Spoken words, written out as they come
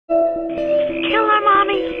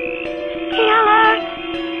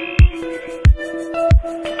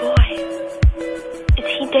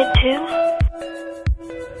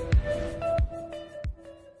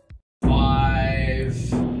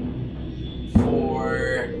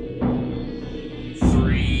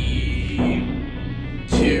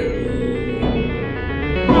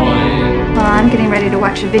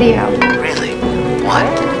watch a video. Really? What?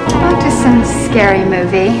 Oh, just some scary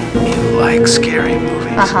movie. You like scary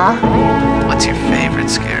movies? Uh-huh. What's your favorite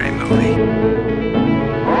scary movie?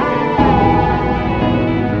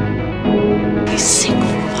 These sick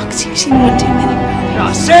fucks, you've seen one too many, really.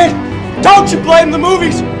 I said, don't you blame the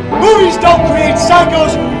movies! Movies don't create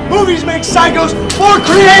psychos! Movies make psychos more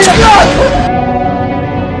creative!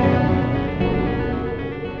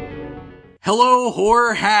 Hello,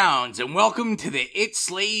 horror hounds, and welcome to the It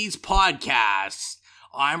Slays podcast.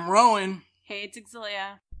 I'm Rowan. Hey, it's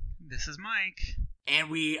Exilia. This is Mike. And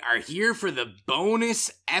we are here for the bonus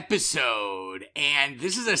episode. And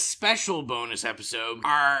this is a special bonus episode.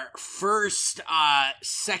 Our first,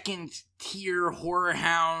 second tier horror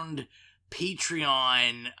hound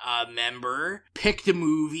Patreon member picked a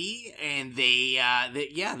movie, and they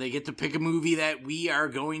get to pick a movie that we are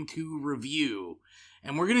going to review.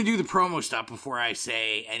 And we're going to do the promo stuff before I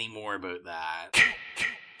say any more about that.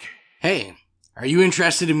 Hey, are you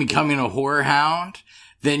interested in becoming a horror hound?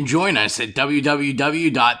 Then join us at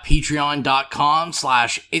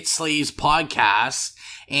www.patreon.com/itslayspodcast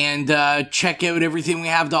and check out everything we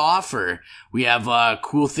have to offer. We have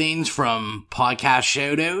cool things from podcast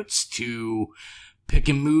shoutouts to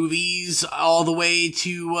picking movies all the way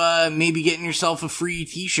to maybe getting yourself a free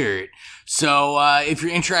t-shirt. So if you're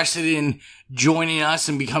interested in joining us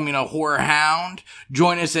and becoming a horror hound,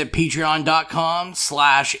 join us at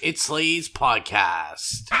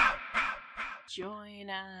patreon.com/itslayspodcast. Join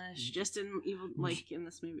us. Just in evil, like in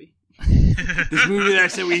this movie. This movie that I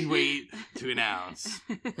said we'd wait to announce.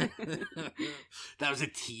 That was a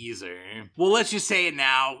teaser. Well, let's just say it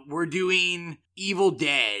now. We're doing Evil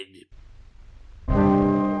Dead. No,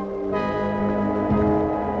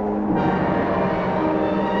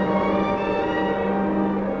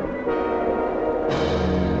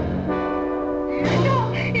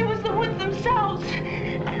 it was the woods themselves.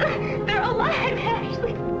 They're alive,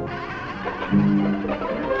 Ashley.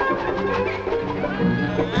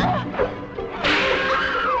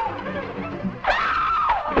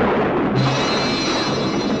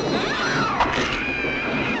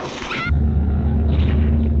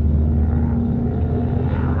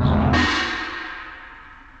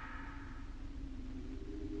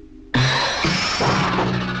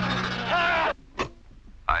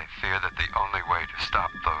 I fear that the only way to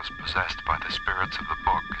stop those possessed by the spirits of the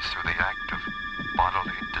book is through the act of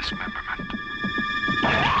bodily dismemberment.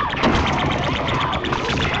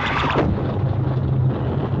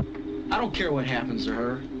 I don't care what happens to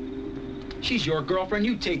her. She's your girlfriend,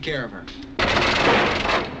 you take care of her.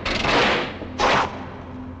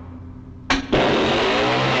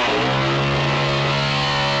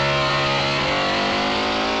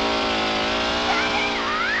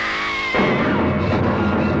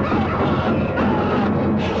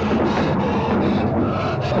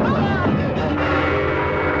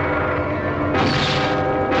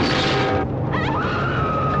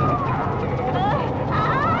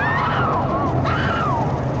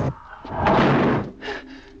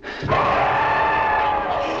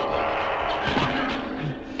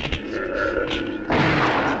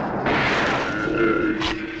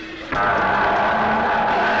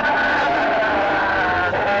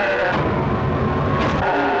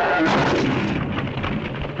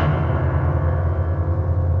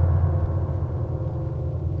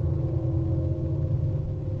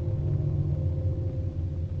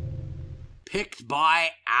 Picked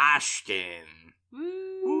by Ashton.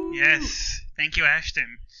 Woo. Yes. Thank you,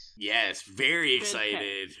 Ashton. Yes, very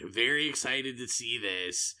excited. Very excited to see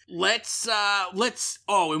this. Let's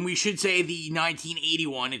and we should say the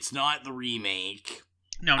 1981, it's not the remake.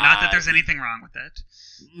 No, not that there's anything wrong with it.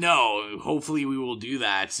 No, hopefully we will do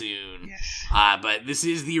that soon. Yes. But this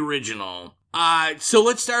is the original. So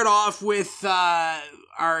let's start off with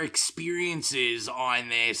our experiences on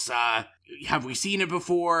this. Have we seen it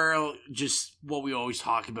before? Just what we always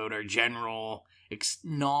talk about, our general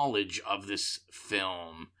knowledge of this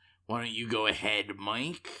film. Why don't you go ahead,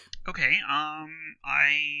 Mike? Okay, I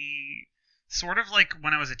sort of like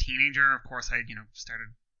when I was a teenager, of course, I,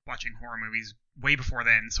 started watching horror movies way before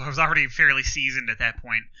then, so I was already fairly seasoned at that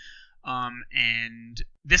point. And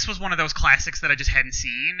this was one of those classics that I just hadn't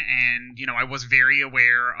seen, and, I was very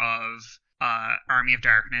aware of Army of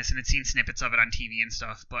Darkness, and had seen snippets of it on TV and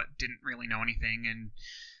stuff, but didn't really know anything, and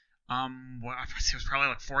it was probably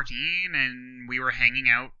like 14, and we were hanging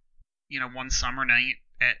out, one summer night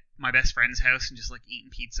at my best friend's house and just like eating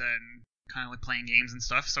pizza and kind of like playing games and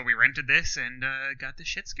stuff. So we rented this and got the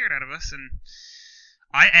shit scared out of us. And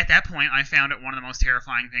at that point, I found it one of the most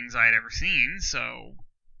terrifying things I had ever seen. So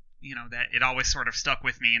that it always sort of stuck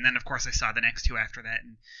with me. And then, of course, I saw the next two after that,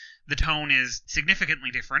 and the tone is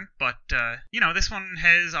significantly different, but, this one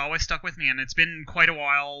has always stuck with me, and it's been quite a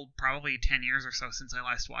while, probably 10 years or so since I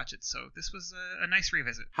last watched it, so this was a nice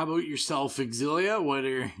revisit. How about yourself, Exilia? What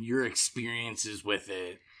are your experiences with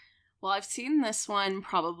it? Well, I've seen this one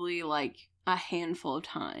probably, a handful of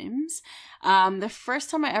times. The first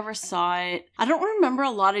time I ever saw it, I don't remember a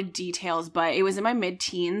lot of details, but it was in my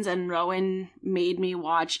mid-teens, and Rowan made me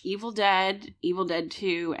watch Evil Dead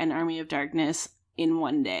 2, and Army of Darkness in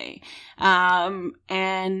one day.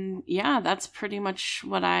 And yeah, that's pretty much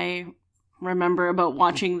what I remember about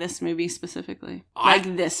watching this movie specifically.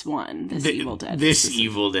 This Evil Dead. This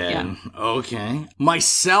Evil Dead. Yeah. Okay.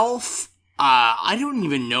 Myself, I don't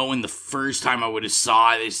even know when the first time I would have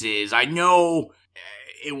saw this is. I know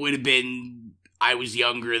it would have been, I was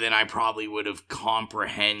younger than I probably would have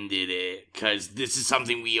comprehended it, because this is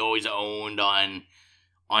something we always owned on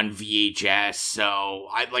VHS, so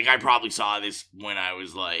I probably saw this when I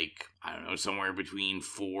was somewhere between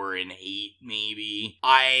 4 and 8 maybe.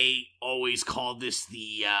 I always called this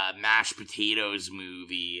the mashed potatoes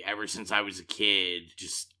movie ever since I was a kid,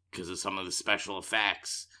 just because of some of the special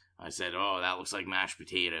effects. I said, oh, that looks like mashed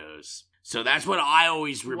potatoes. So that's what I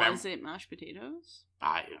always remember. Was it mashed potatoes?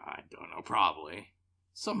 I don't know, probably.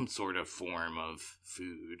 Some sort of form of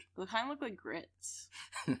food. They kind of look like grits.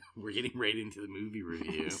 We're getting right into the movie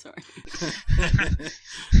review. Sorry.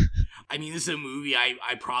 I mean, this is a movie I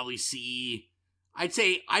probably see, I'd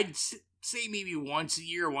say maybe once a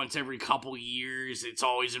year, once every couple years. It's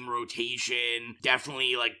always in rotation.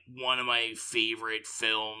 Definitely, one of my favorite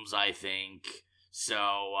films, I think. So,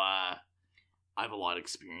 I have a lot of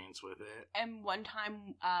experience with it. And one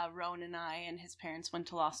time, Rowan and I and his parents went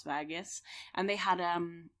to Las Vegas, and they had,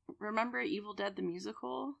 remember Evil Dead the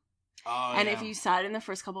musical? Oh, and if you sat in the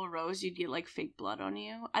first couple of rows, you'd get, fake blood on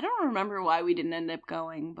you. I don't remember why we didn't end up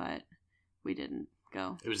going, but we didn't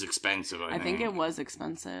go. It was expensive, I think. I think it was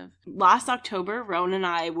expensive. Last October, Rowan and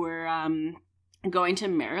I were, going to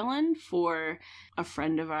Maryland for a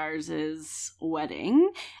friend of ours'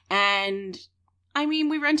 wedding, and I mean,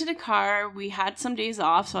 we rented a car, we had some days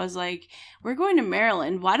off, so I was like, we're going to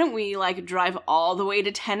Maryland, why don't we, drive all the way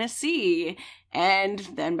to Tennessee and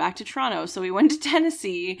then back to Toronto? So we went to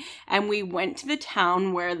Tennessee, and we went to the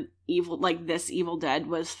town where this Evil Dead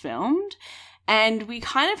was filmed, and we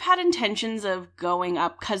kind of had intentions of going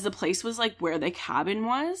up, because the place was, where the cabin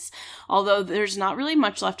was, although there's not really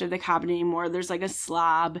much left of the cabin anymore. There's, a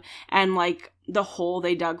slab, and, the hole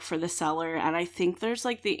they dug for the cellar, and I think there's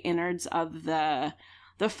the innards of the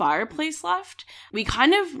fireplace left. We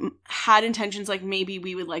kind of had intentions maybe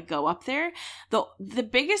we would go up there. The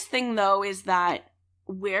biggest thing though is that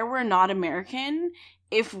where we're not American,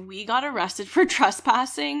 if we got arrested for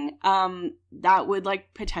trespassing, that would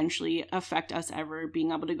potentially affect us ever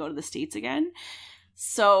being able to go to the States again.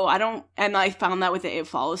 So I found that with the It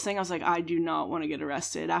Follows thing, I was like, I do not want to get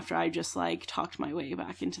arrested after I just talked my way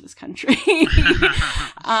back into this country.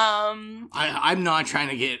 I'm not trying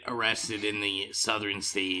to get arrested in the southern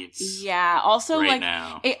states. Yeah. Also,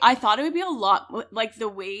 now. I thought it would be a lot, the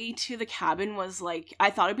way to the cabin was I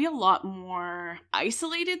thought it'd be a lot more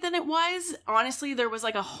isolated than it was. Honestly, there was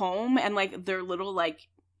a home and their little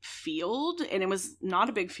field, and it was not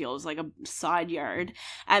a big field, it was a side yard,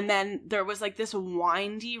 and then there was this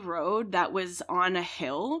windy road that was on a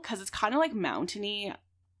hill, because it's kind of mountainy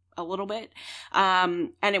a little bit, and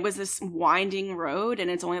it was this winding road, and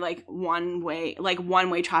it's only one way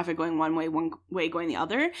traffic going one way going the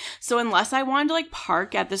other. So unless I wanted to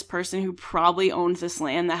park at this person who probably owned this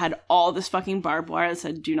land that had all this fucking barbed wire that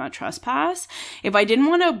said do not trespass, if I didn't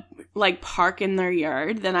want to park in their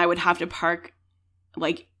yard, then I would have to park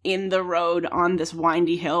in the road on this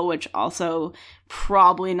windy hill, which also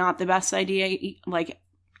probably not the best idea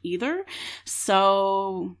either.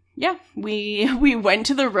 So yeah, we went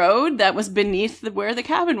to the road that was beneath where the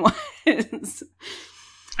cabin was. I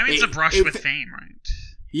mean, it's a brush with fame, right?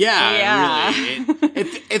 Yeah.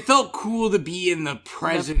 Really. It felt cool to be in the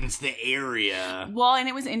presence, the area. Well, and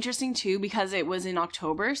it was interesting too because it was in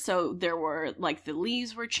October, so there were the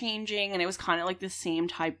leaves were changing, and it was kind of the same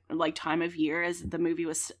time of year as the movie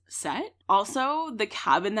was set. Also, the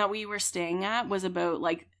cabin that we were staying at was about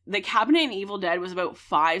the cabin in Evil Dead was about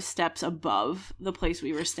 5 steps above the place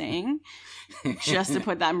we were staying, just to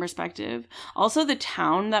put that in perspective. Also, the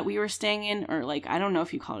town that we were staying in, or I don't know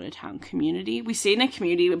if you call it a town, community. We stayed in a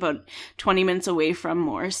community about 20 minutes away from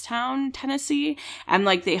Morristown, Tennessee, and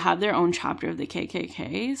they have their own chapter of the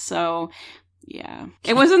KKK. So yeah,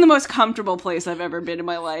 it wasn't the most comfortable place I've ever been in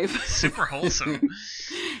my life. Super wholesome.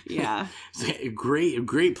 Yeah. It's a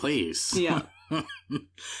great place. Yeah.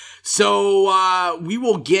 So we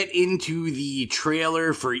will get into the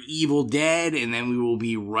trailer for Evil Dead, and then we will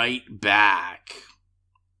be right back.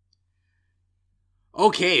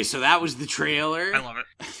 Okay, so that was the trailer. I love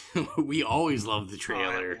it. We always love the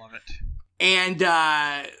trailer. I love it. And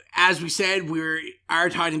as we said, we are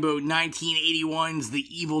talking about 1981's The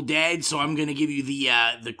Evil Dead, so I'm going to give you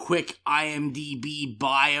the quick IMDb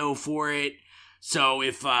bio for it. So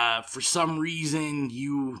if for some reason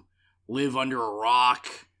you live under a rock,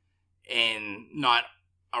 and not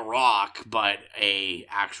a rock, but a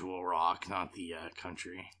actual rock, not the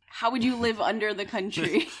country. How would you live under the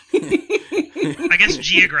country? I guess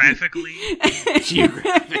geographically.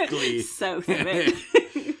 Geographically. South of it.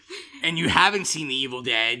 And you haven't seen The Evil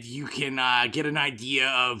Dead, you can get an idea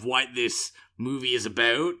of what this movie is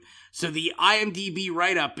about. So the IMDb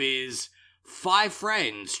write-up is, 5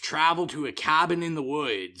 friends travel to a cabin in the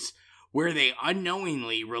woods where they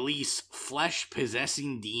unknowingly release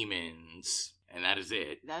flesh-possessing demons. And that is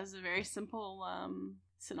it. That is a very simple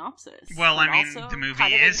synopsis. Well, I mean, the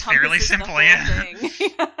movie is fairly simple, yeah.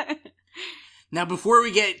 Now, before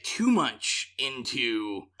we get too much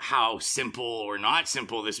into how simple or not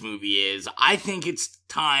simple this movie is, I think it's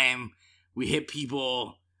time we hit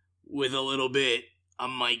people with a little bit of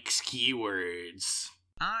Mike's keywords.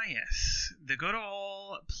 Ah, yes. The good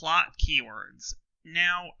old plot keywords.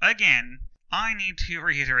 Now, again, I need to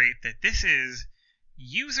reiterate that this is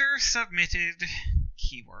user-submitted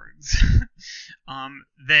keywords.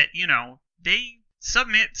 That, you know, they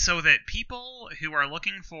submit so that people who are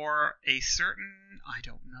looking for a certain, I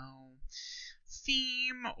don't know,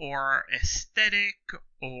 theme or aesthetic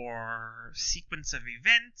or sequence of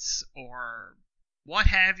events or what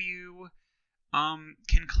have you,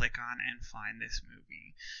 can click on and find this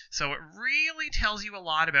movie. So it really tells you a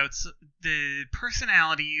lot about the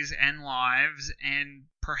personalities and lives and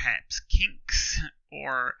perhaps kinks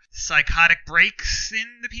or psychotic breaks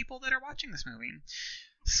in the people that are watching this movie.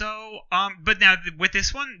 So, but now with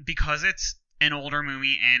this one, because it's an older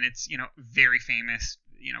movie and it's, you know, very famous,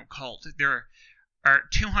 you know, cult, there are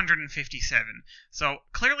 257. So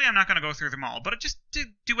clearly I'm not going to go through them all, but just to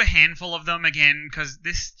do a handful of them again, because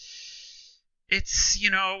it's, you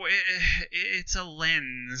know, it's a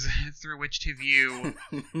lens through which to view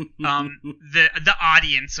the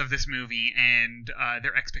audience of this movie and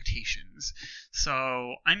their expectations.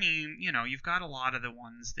 So, I mean, you know, you've got a lot of the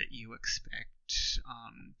ones that you expect.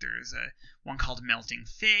 There's one called Melting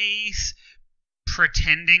Face,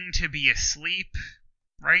 Pretending to be Asleep,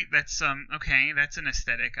 right? That's okay, that's an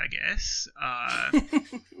aesthetic, I guess.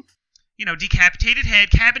 You know, Decapitated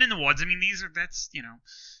Head, Cabin in the Woods. I mean, that's, you know,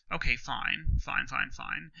 okay, fine.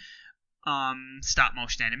 Stop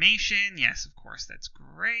motion animation, yes, of course, that's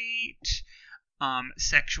great.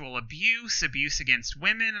 Sexual abuse against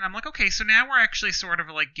women, and I'm like, okay, so now we're actually sort of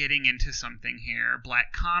like getting into something here.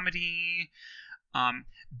 Black comedy,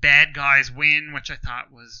 Bad Guys Win, which I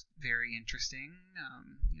thought was very interesting.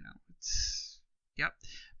 You know, it's, yep.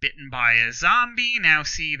 Bitten by a zombie. Now,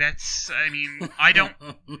 see, that's, I mean, I don't,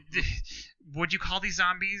 would you call these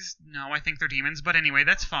zombies? No, I think they're demons, but anyway,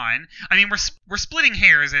 that's fine. I mean, we're splitting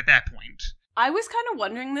hairs at that point. I was kind of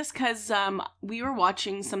wondering this because we were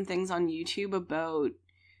watching some things on YouTube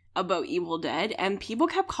about Evil Dead, and people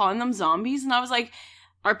kept calling them zombies, and I was like,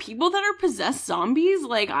 are people that are possessed zombies?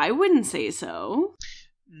 Like, I wouldn't say so.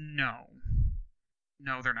 No,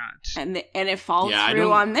 they're not. And it falls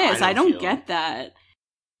through on this. I don't get that.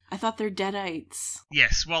 I thought they're deadites.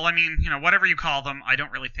 Yes, well, I mean, you know, whatever you call them, I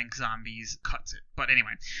don't really think zombies cuts it. But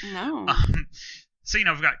anyway. No. So, you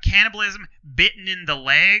know, we've got cannibalism, bitten in the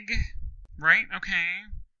leg, right? Okay.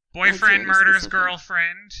 Boyfriend murders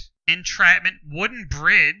girlfriend, entrapment, wooden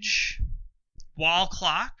bridge, wall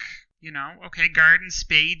clock, you know, okay, garden,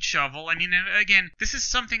 spade, shovel. I mean, again, this is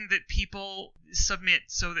something that people submit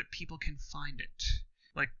so that people can find it.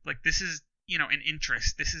 Like this is, you know, an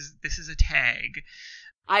interest. This is a tag.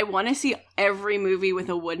 I want to see every movie with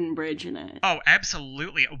a wooden bridge in it. Oh,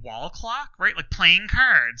 absolutely. A wall clock, right? Like playing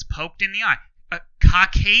cards, poked in the eye. A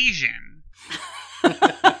Caucasian.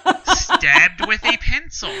 Stabbed with a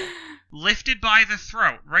pencil. Lifted by the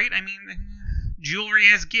throat, right? I mean, jewelry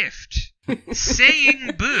as gift.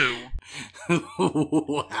 Saying boo.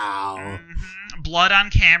 Wow. Mm-hmm. Blood on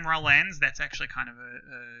camera lens. That's actually kind of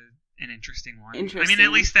an interesting one. Interesting. I mean,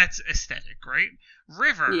 at least that's aesthetic, right?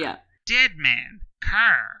 River. Yeah. Dead man.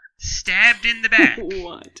 Car. Stabbed in the back.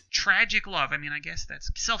 What? Tragic love. I mean, I guess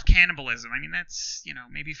that's self-cannibalism. I mean, that's, you know,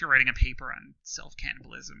 maybe if you're writing a paper on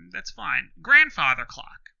self-cannibalism, that's fine. Grandfather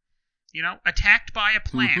clock. You know, attacked by a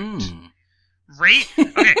plant. Mm-hmm.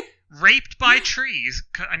 Okay, Raped by Trees.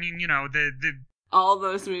 I mean, all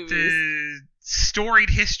those movies. The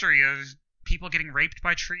storied history of people getting raped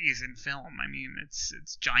by trees in film. I mean, it's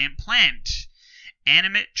Giant Plant,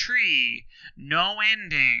 Animate Tree, No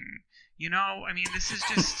Ending. I mean, this is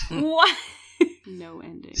just... What? No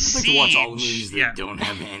ending. I'd like to watch all the movies that don't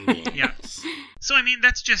have endings. Yeah. So, I mean,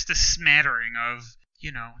 that's just a smattering of,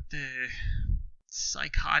 the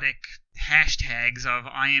psychotic hashtags of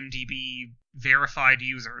IMDb verified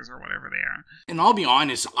users or whatever they are. And I'll be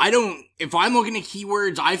honest, if I'm looking at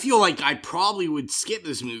keywords, I feel like I probably would skip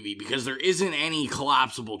this movie because there isn't any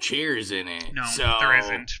collapsible chairs in it. No, there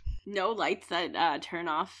isn't. No lights that turn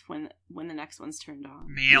off when the next one's turned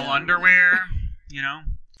on. Male underwear,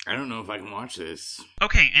 I don't know if I can watch this.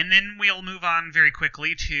 Okay, and then we'll move on very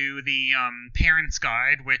quickly to the Parents'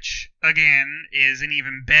 Guide, which, again, is an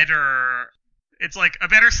even better... It's like a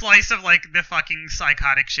better slice of, like, the fucking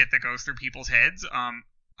psychotic shit that goes through people's heads.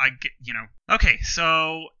 Okay,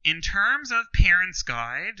 so in terms of Parents'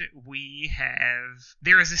 Guide,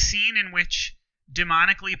 there is a scene in which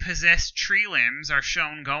demonically possessed tree limbs are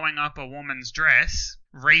shown going up a woman's dress.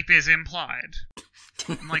 Rape is implied.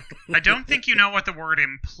 I'm like, I don't think you know what the word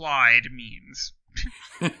implied means.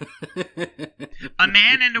 A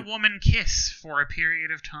man and a woman kiss for a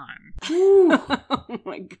period of time. Oh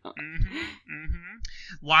my god.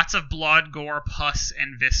 Lots of blood, gore, pus,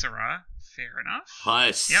 and viscera. Fair enough.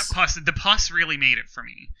 Pus. Yep, pus. The pus really made it for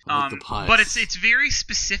me. I like the pus. But it's very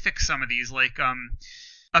specific, some of these. Like,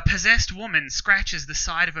 a possessed woman scratches the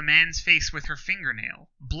side of a man's face with her fingernail.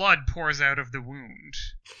 Blood pours out of the wound.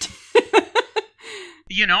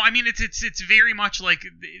 I mean, it's very much like,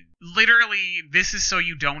 literally, this is so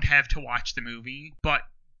you don't have to watch the movie, but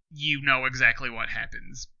you know exactly what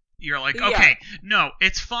happens. You're like, okay, no,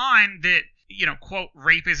 it's fine that, quote,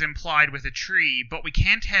 rape is implied with a tree, but we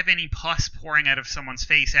can't have any pus pouring out of someone's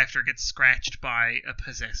face after it gets scratched by a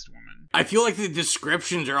possessed woman. I feel like the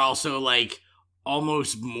descriptions are also, like,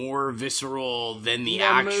 almost more visceral than the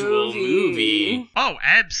actual movie. Oh,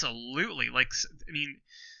 absolutely. Like, I mean,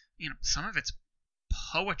 some of it's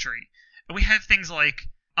poetry. We have things like,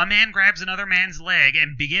 a man grabs another man's leg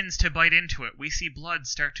and begins to bite into it. We see blood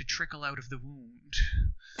start to trickle out of the wound.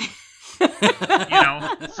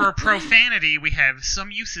 For profanity, we have some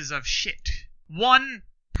uses of shit. One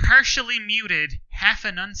partially muted, half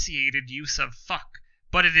enunciated use of fuck,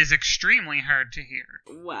 but it is extremely hard to hear.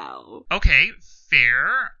 Wow. Okay,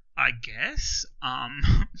 fair, I guess.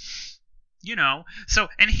 So,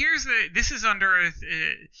 and this is under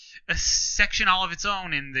a section all of its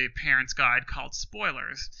own in the Parents' Guide called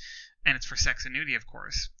Spoilers, and it's for sex and nudity, of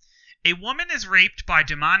course. A woman is raped by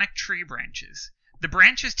demonic tree branches. The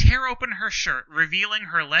branches tear open her shirt, revealing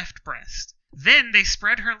her left breast. Then they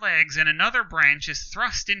spread her legs, and another branch is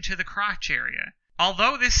thrust into the crotch area.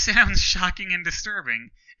 Although this sounds shocking and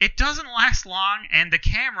disturbing, it doesn't last long, and the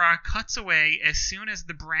camera cuts away as soon as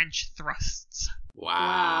the branch thrusts.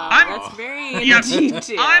 Wow. That's very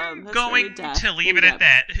detailed. I'm going to leave it at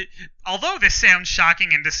that. Although this sounds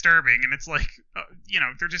shocking and disturbing, and it's like,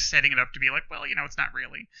 they're just setting it up to be like, well, it's not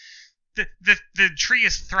really. The tree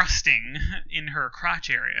is thrusting in her crotch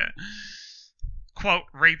area. Quote,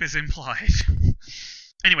 rape is implied.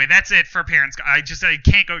 Anyway, that's it for Parents' Guide. I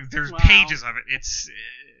can't go. There's pages of it.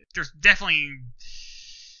 There's definitely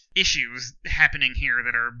issues happening here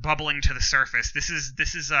that are bubbling to the surface. This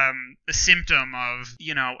is a symptom of,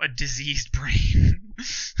 a diseased brain.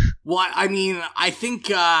 Well, I mean, I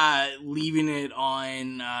think leaving it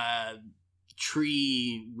on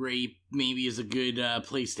tree rape maybe is a good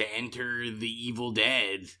place to enter The Evil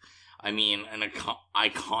Dead. I mean, an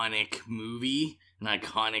iconic movie, an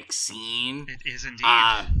iconic scene. It is indeed.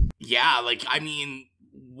 Yeah, like, I mean,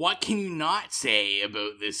 what can you not say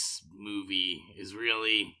about this movie is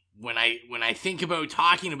really... When I think about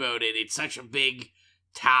talking about it, it's such a big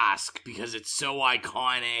task because it's so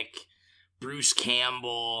iconic. Bruce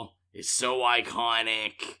Campbell is so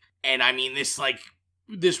iconic. And I mean, this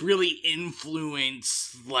really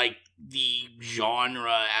influenced, like, the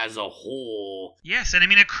genre as a whole. Yes, and I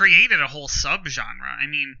mean, it created a whole subgenre. I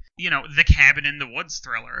mean, the Cabin in the Woods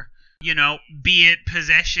thriller. Be it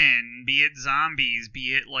possession, be it zombies,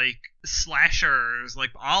 be it, like, slashers,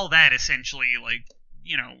 like, all that essentially, like,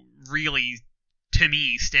 really, to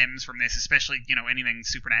me, stems from this, especially, anything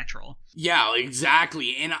supernatural. Yeah,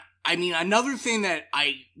 exactly. And I mean, another thing that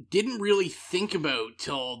I didn't really think about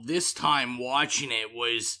till this time watching it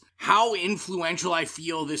was how influential I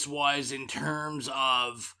feel this was in terms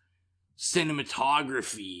of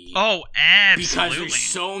cinematography. Oh, absolutely. Because there's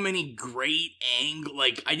so many great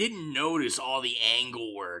I didn't notice all the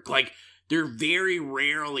angle work. Like, there very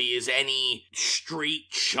rarely is any straight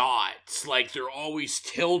shots. Like, they're always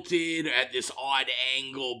tilted at this odd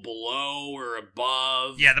angle below or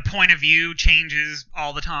above. Yeah, the point of view changes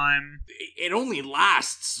all the time. It only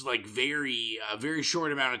lasts, like, a very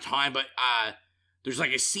short amount of time, but there's,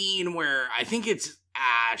 like, a scene where I think it's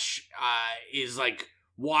Ash is, like,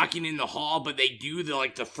 walking in the hall, but they do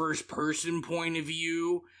the first person point of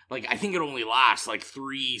view. Like, I think it only lasts, like,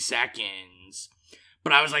 3 seconds.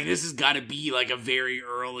 But I was like, this has got to be, like, a very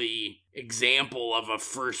early example of a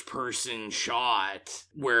first-person shot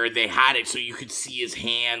where they had it so you could see his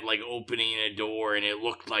hand, like, opening a door, and it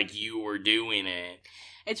looked like you were doing it.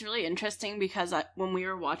 It's really interesting because when we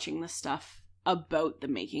were watching the stuff about the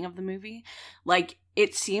making of the movie, like,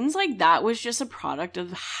 it seems like that was just a product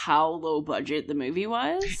of how low budget the movie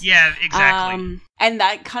was. Yeah, exactly. And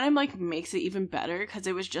that kind of, like, makes it even better because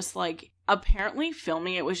it was just, like, apparently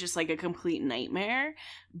filming it was just, like, a complete nightmare.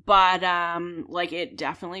 But, like, it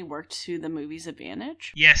definitely worked to the movie's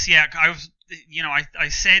advantage. Yes, yeah. I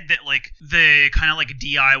said that, like, the kind of, like,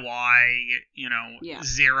 DIY,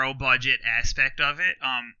 zero budget aspect of it,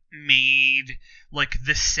 made, like,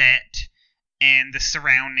 the set and the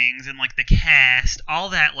surroundings and, like, the cast, all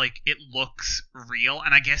that, like, it looks real.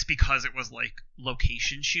 And I guess because it was, like,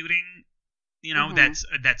 location shooting, that's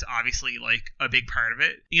obviously, like, a big part of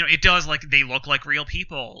it. It does, like, they look like real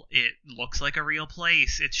people. It looks like a real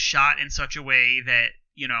place. It's shot in such a way that,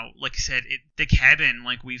 like I said, the cabin,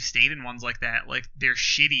 like, we've stayed in ones like that, like, they're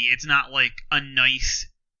shitty. It's not, like, a nice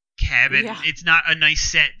cabin. Yeah. It's not a nice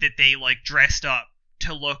set that they, like, dressed up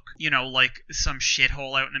to look, like some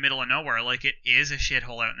shithole out in the middle of nowhere. Like, it is a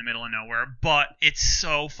shithole out in the middle of nowhere, but it's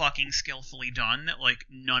so fucking skillfully done that, like,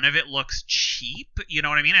 none of it looks cheap, you know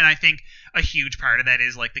what I mean? And I think a huge part of that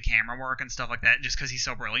is, like, the camera work and stuff like that, just because he's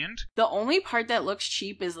so brilliant. The only part that looks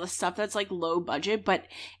cheap is the stuff that's, like, low budget, but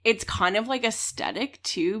it's kind of, like, aesthetic,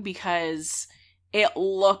 too, because it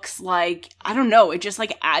looks like, I don't know, it just,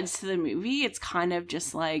 like, adds to the movie. It's kind of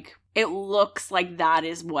just, like, it looks like that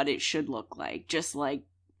is what it should look like. Just, like,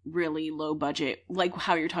 really low budget. Like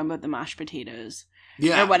how you're talking about the mashed potatoes.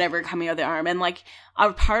 Yeah. Or whatever coming out of the arm. And, like,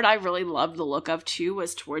 a part I really loved the look of, too,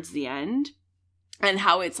 was towards the end. And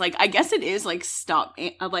how it's, like, I guess it is, like,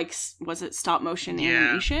 was it stop motion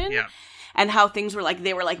animation? Yeah. And how things were, like,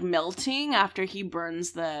 they were, like, melting after he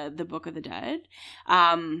burns the Book of the Dead.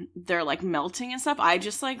 They're, like, melting and stuff. I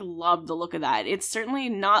just, like, love the look of that. It's certainly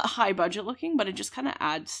not high budget looking, but it just kind of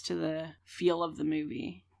adds to the feel of the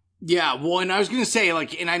movie. Yeah, well, and I was going to say,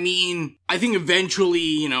 like, and I mean, I think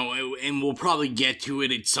eventually, and we'll probably get to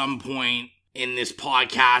it at some point in this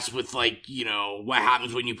podcast with, like, what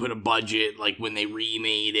happens when you put a budget, like when they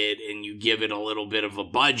remade it and you give it a little bit of a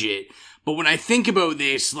budget. But when I think about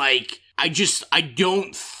this, like, I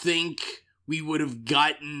don't think we would have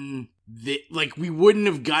gotten we wouldn't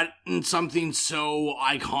have gotten something so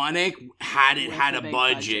iconic had it had a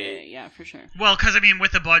budget. Yeah, for sure. Well, because, I mean,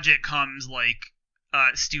 with the budget comes, like,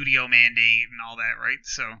 studio mandate and all that, right?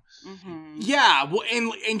 So yeah, well,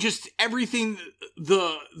 and just everything,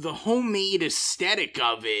 the homemade aesthetic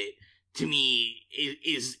of it to me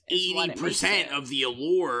is 80% of the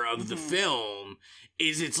allure of the film.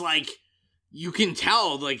 It's like, you can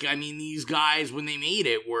tell, like, I mean, these guys, when they made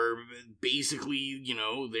it, were basically,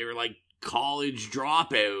 they were like college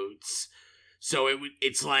dropouts. So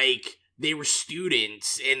it's like they were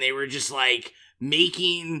students and they were just like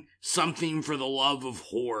making something for the love of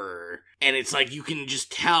horror. And it's like, you can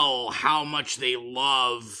just tell how much they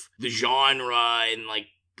love the genre and, like,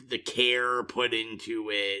 the care put into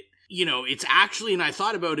it. It's actually, and I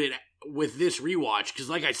thought about it with this rewatch, because,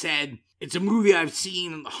 like I said, it's a movie I've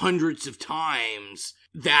seen hundreds of times,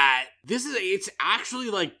 that it's actually,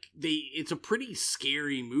 like, it's a pretty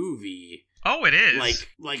scary movie. Oh, it is.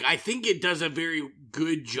 Like, I think it does a very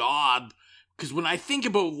good job. Because when I think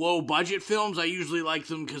about low-budget films, I usually like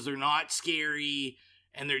them because they're not scary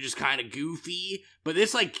and they're just kind of goofy. But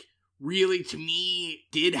this, like, really, to me,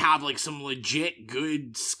 did have, like, some legit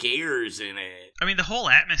good scares in it. I mean, the whole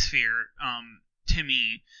atmosphere, to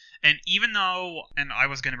me, and even though, and I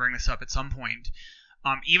was going to bring this up at some point,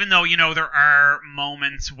 even though, there are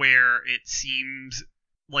moments where it seems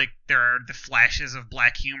like there are the flashes of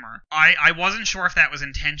black humor, I wasn't sure if that was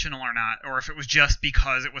intentional or not, or if it was just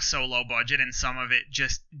because it was so low budget and some of it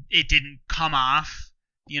it didn't come off,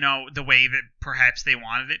 the way that perhaps they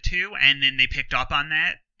wanted it to, and then they picked up on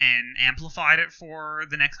that and amplified it for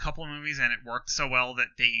the next couple of movies, and it worked so well that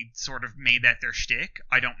they sort of made that their shtick.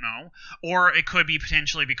 I don't know. Or it could be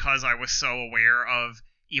potentially because I was so aware of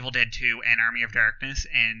Evil Dead 2 and Army of Darkness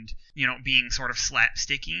and, being sort of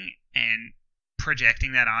slapsticky and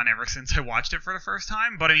projecting that on ever since I watched it for the first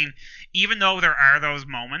time. But I mean, even though there are those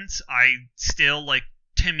moments, I still, like,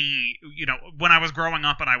 to me, you know, when I was growing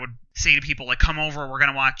up and I would say to people, like, come over, we're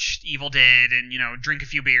going to watch Evil Dead and, you know, drink a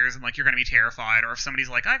few beers and, like, you're going to be terrified. Or if somebody's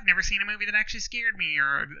like, I've never seen a movie that actually scared me,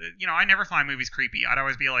 or, you know, I never find movies creepy, I'd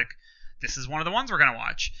always be like, this is one of the ones we're going to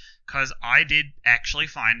watch. Because I did actually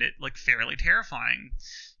find it, like, fairly terrifying.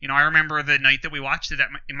 You know, I remember the night that we watched it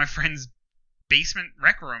in my friend's basement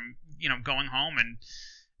rec room, you know, going home and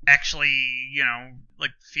actually, you know,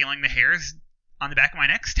 like, feeling the hairs on the back of my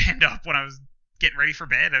neck stand up when I was getting ready for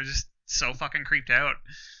bed. I was just so fucking creeped out.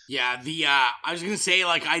 Yeah, I was gonna say,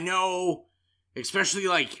 like, I know, especially,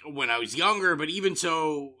 like, when I was younger, but even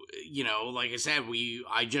so, you know, like I said, we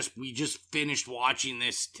just finished watching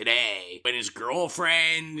this today, when his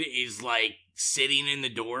girlfriend is, like, sitting in the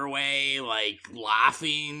doorway, like,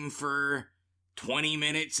 laughing for 20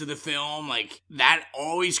 minutes of the film, like, that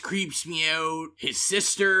always creeps me out. His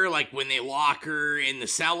sister, like, when they lock her in the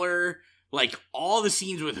cellar, like, all the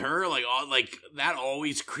scenes with her, like, all, like, that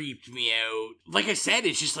always creeped me out. Like I said,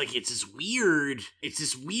 it's just, like, it's this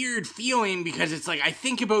weird feeling, because it's, like, I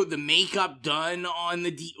think about the makeup done on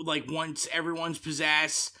like, once everyone's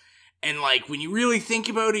possessed, and, like, when you really think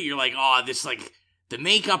about it, you're like, oh, this, like, the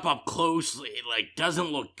makeup up close, it, like,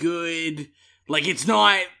 doesn't look good. Like, it's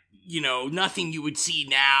not, you know, nothing you would see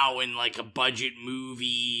now in, like, a budget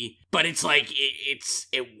movie, but it's like,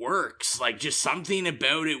 it works. Like, just something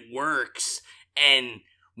about it works, and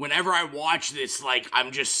whenever I watch this, like,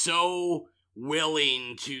 I'm just so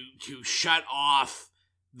willing to shut off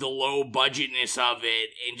the low budgetness of it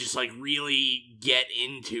and just, like, really get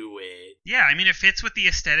into it. Yeah, I mean, it fits with the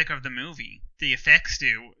aesthetic of the movie. The effects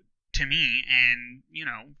do, to me, and, you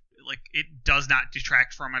know, like, it does not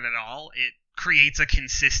detract from it at all. It creates a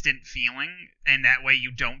consistent feeling, and that way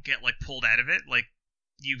you don't get, like, pulled out of it. Like,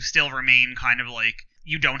 you still remain kind of, like,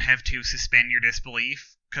 you don't have to suspend your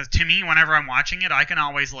disbelief. Because to me, whenever I'm watching it, I can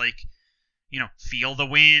always, like, you know, feel the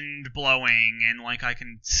wind blowing, and, like, I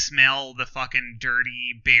can smell the fucking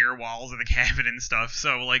dirty bare walls of the cabin and stuff.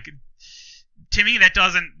 So, like, to me,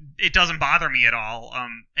 it doesn't bother me at all.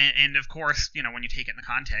 And of course, you know, when you take it in the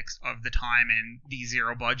context of the time and the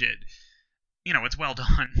zero budget, you know, it's well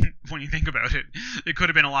done when you think about it. It could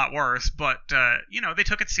have been a lot worse, but, you know, they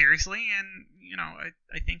took it seriously, and, you know,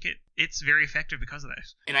 I think it's very effective because of that.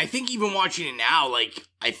 And I think even watching it now, like,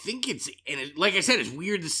 I think like I said, it's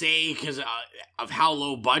weird to say because of how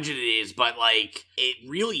low budget it is, but, like, it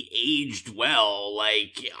really aged well.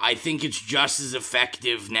 Like, I think it's just as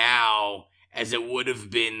effective now as it would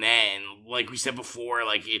have been then. Like we said before,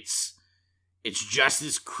 like, it's just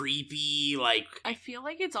as creepy, like... I feel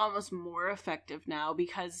like it's almost more effective now,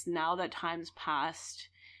 because now that time's passed,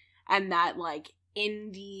 and that, like,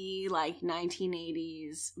 indie, like,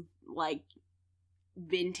 1980s, like,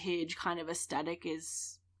 vintage kind of aesthetic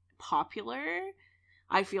is popular,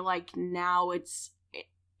 I feel like now it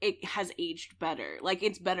has aged better. Like,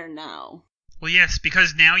 it's better now. Well, yes,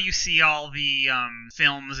 because now you see all the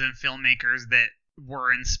films and filmmakers that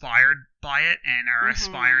were inspired by it and are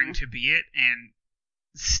aspiring to be it, and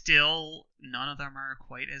still none of them are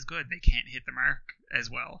quite as good. They can't hit the mark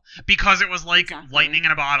as well, because it was like lightning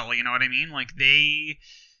in a bottle, you know what I mean? Like, they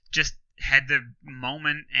just had the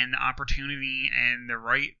moment and the opportunity and the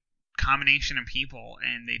right combination of people,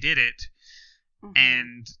 and they did it.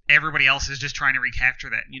 And everybody else is just trying to recapture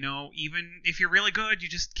that. You know, even if you're really good, you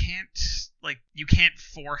just can't, like, you can't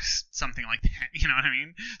force something like that. You know what I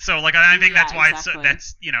mean? So, like, I think that's why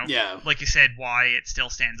that's, you know, like you said, why it still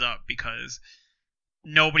stands up, because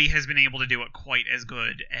nobody has been able to do it quite as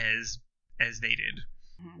good as they did.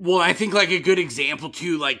 Well, I think, like, a good example,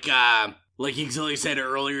 too, like Exili said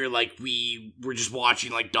earlier, like, we were just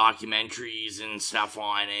watching, like, documentaries and stuff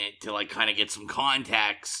on it to, like, kind of get some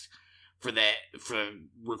context for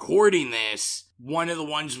recording this. One of the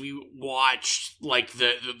ones we watched, like,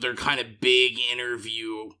 their kind of big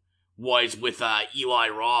interview was with Eli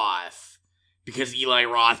Roth, because Eli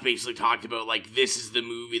Roth basically talked about, like, this is the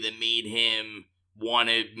movie that made him want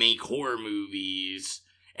to make horror movies,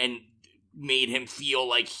 and made him feel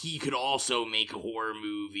like he could also make a horror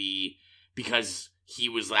movie because he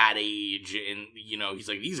was that age, and, you know, he's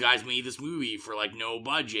like, these guys made this movie for, like, no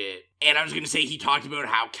budget. And I was gonna say, he talked about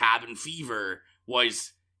how Cabin Fever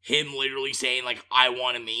was him literally saying, like, I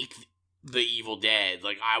want to make the Evil Dead.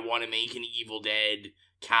 Like, I want to make an Evil Dead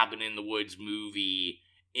Cabin in the Woods movie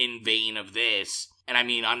in vein of this. And I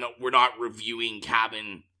mean, we're not reviewing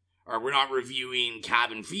Cabin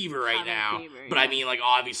Fever right now, but I mean, like,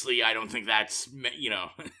 obviously, I don't think that's, you know,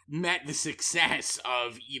 met the success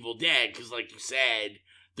of Evil Dead, because, like you said,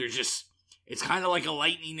 there's just, it's kind of like a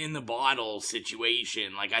lightning in the bottle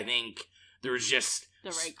situation. Like, I think there's just the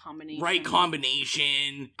right combination. Right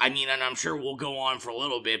combination. I mean, and I'm sure we'll go on for a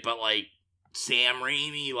little bit, but like Sam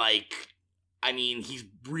Raimi, like, I mean, he's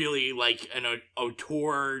really like an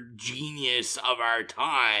auteur genius of our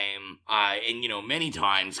time, and, you know, many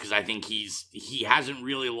times, because I think he hasn't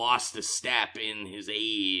really lost a step in his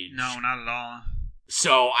age. No, not at all.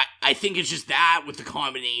 So I think it's just that with the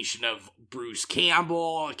combination of Bruce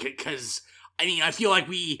Campbell, because, I mean, I feel like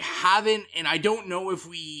we haven't, and I don't know if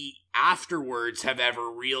we afterwards have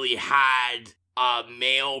ever really had a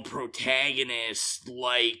male protagonist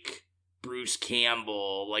like Bruce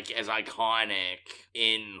Campbell, like, as iconic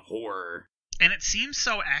in horror. And it seems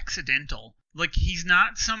so accidental. Like, he's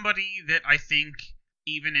not somebody that I think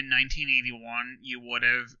even in 1981 you would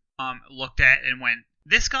have looked at and went,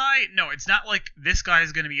 this guy, no, it's not like this guy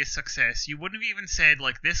is going to be a success. You wouldn't have even said,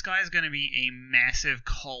 like, this guy is going to be a massive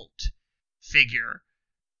cult figure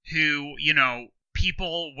who, you know,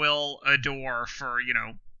 people will adore for, you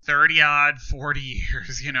know, 30-odd, 40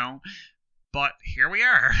 years, you know? But here we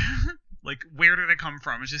are. Like, where did it come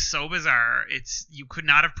from? It's just so bizarre. You could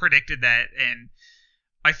not have predicted that, and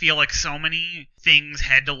I feel like so many things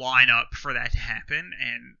had to line up for that to happen,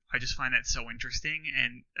 and I just find that so interesting.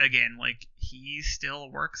 And again, like, he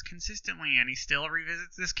still works consistently, and he still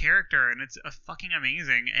revisits this character, and it's fucking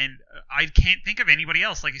amazing. And I can't think of anybody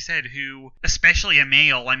else, like you said, who, especially a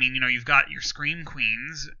male, I mean, you know, you've got your Scream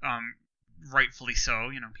Queens, rightfully so,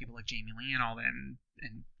 you know, people like Jamie Lee and all that, and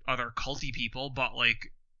other culty people, but,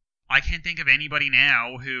 like, I can't think of anybody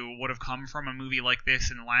now who would have come from a movie like this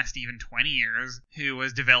in the last even 20 years who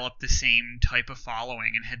has developed the same type of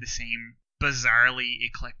following and had the same bizarrely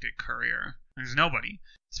eclectic career. There's nobody.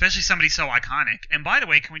 Especially somebody so iconic. And by the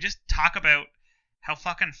way, can we just talk about how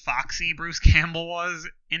fucking foxy Bruce Campbell was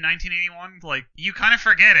in 1981? Like, you kind of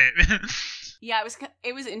forget it. Yeah,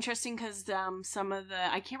 it was interesting because some of the,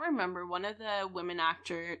 I can't remember, one of the women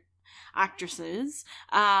actresses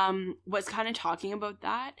was kind of talking about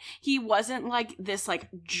that. He wasn't like this like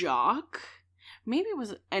jock. Maybe it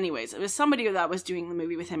was, anyways, it was somebody that was doing the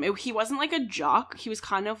movie with him. He wasn't like a jock. He was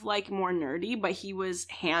kind of like more nerdy, but he was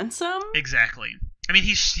handsome. Exactly. I mean,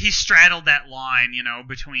 he straddled that line, you know,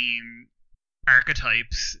 between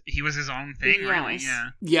archetypes. He was his own thing, really. Yeah.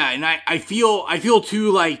 Yeah, and I feel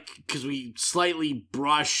too, like, because we slightly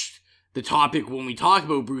brushed the topic when we talk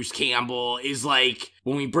about Bruce Campbell, is like,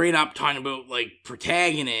 when we bring up talking about like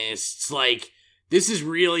protagonists, like, this is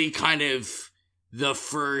really kind of the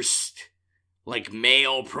first like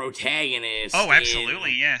male protagonist. Oh,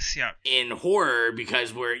 absolutely, yes, yeah. In horror,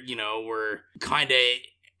 because we're kind of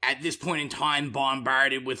at this point in time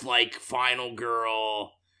bombarded with like Final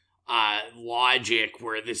Girl logic,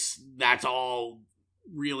 where that's all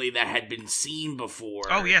really that had been seen before.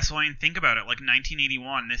 Oh, yeah, so I mean, think about it. Like,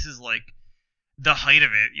 1981, this is, like, the height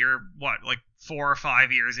of it. You're, what, like, 4 or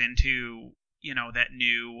 5 years into, you know, that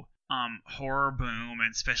new horror boom,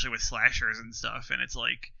 and especially with slashers and stuff, and it's,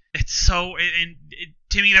 like, it's so...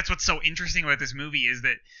 to me, that's what's so interesting about this movie, is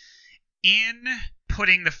that in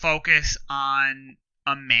putting the focus on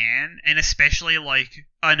a man, and especially, like,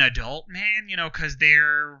 an adult man, you know, because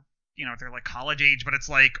they're like college age, but it's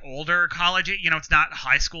like older college age. You know, it's not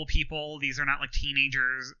high school people. These are not like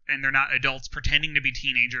teenagers, and they're not adults pretending to be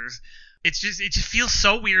teenagers. It just feels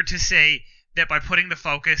so weird to say that by putting the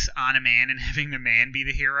focus on a man and having the man be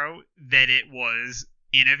the hero, that it was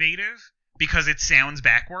innovative, because it sounds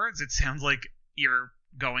backwards. It sounds like you're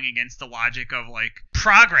going against the logic of like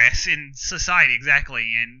progress in society,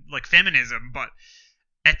 exactly, and like feminism. But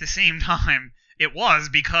at the same time, it was,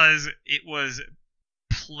 because it was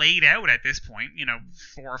played out at this point, you know,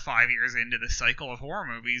 4 or 5 years into the cycle of horror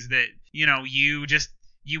movies, that, you know, you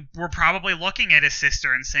were probably looking at his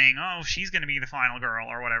sister and saying, oh, she's going to be the final girl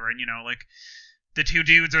or whatever, and, you know, like, the two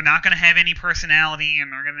dudes are not going to have any personality,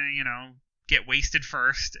 and they're going to, you know, get wasted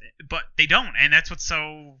first, but they don't, and that's what's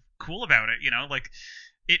so cool about it, you know, like,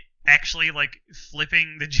 it actually, like,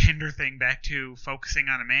 flipping the gender thing back to focusing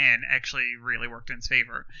on a man actually really worked in its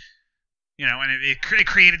favor. You know, and it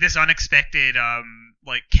created this unexpected,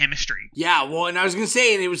 like, chemistry. Yeah, well, and I was gonna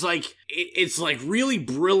say, and it was like, it's like really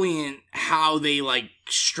brilliant how they like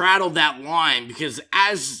straddled that line, because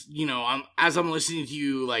as, you know, as I'm listening to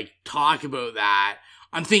you like talk about that,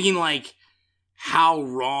 I'm thinking like how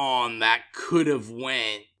wrong that could have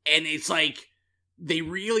went, and it's like they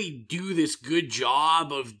really do this good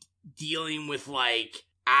job of dealing with like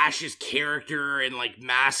Ash's character and like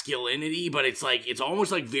masculinity, but it's like, it's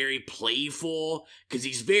almost like very playful, because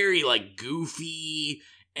he's very like goofy,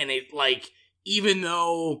 and it like, even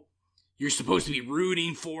though you're supposed to be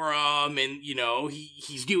rooting for him, and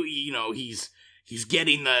he's doing, he's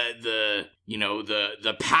getting the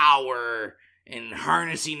power and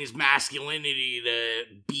harnessing his masculinity to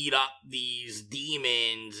beat up these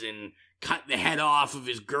demons and cut the head off of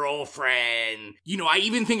his girlfriend. I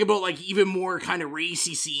even think about, like, even more kind of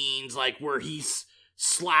racy scenes, like, where he's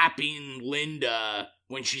slapping Linda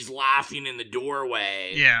when she's laughing in the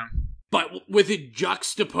doorway. Yeah. But with it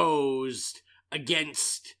juxtaposed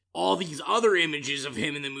against all these other images of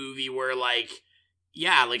him in the movie where, like,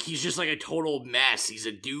 yeah, like, he's just, like, a total mess. He's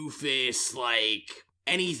a doofus, like,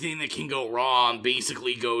 anything that can go wrong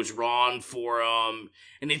basically goes wrong for him.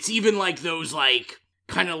 And it's even, like, those, like,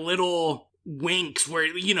 kind of little winks where,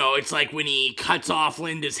 it's like when he cuts off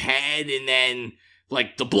Linda's head and then,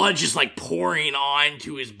 like, the blood just, like, pouring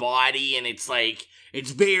onto his body, and it's, like,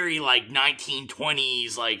 it's very, like,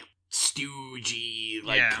 1920s, like, stoogey,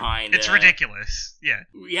 like, kind of. It's ridiculous. Yeah.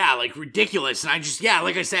 Yeah, like, ridiculous. And I just, yeah,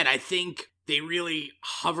 like I said, I think they really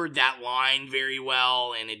hovered that line very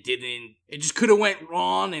well, and it just could have went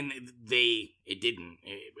wrong, and it didn't.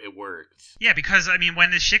 It worked. Yeah, because, I mean,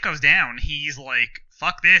 when this shit goes down, he's like,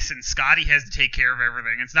 fuck this, and Scotty has to take care of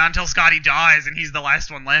everything. It's not until Scotty dies and he's the last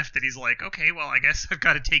one left that he's like, okay, well, I guess I've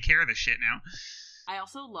got to take care of this shit now. I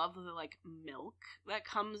also love the, like, milk that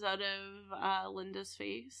comes out of Linda's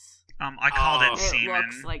face. I called it semen. It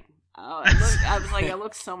looks like, it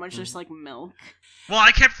looks so much just like milk. Well,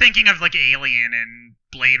 I kept thinking of, like, Alien and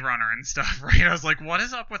Blade Runner and stuff, right? I was like, what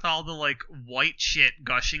is up with all the, like, white shit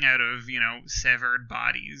gushing out of, severed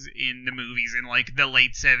bodies in the movies in, like, the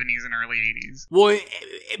late 70s and early 80s? Well,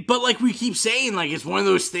 but, like, we keep saying, like, it's one of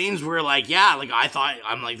those things where, like, yeah, like,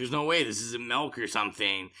 I'm like, there's no way this isn't milk or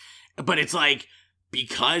something. But it's like,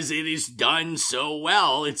 because it is done so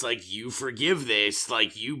well, it's like, you forgive this,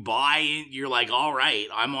 like, you buy it, you're like, all right,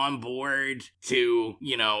 I'm on board to,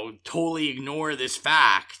 totally ignore this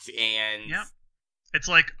fact, and... Yep. It's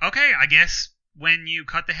like, okay, I guess when you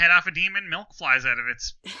cut the head off a demon, milk flies out of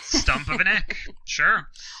its stump of a neck. Sure.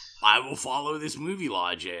 I will follow this movie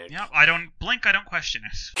logic. Yep, I don't blink, I don't question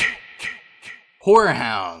it. Horror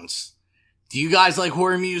hounds. Do you guys like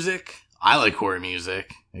horror music? I like horror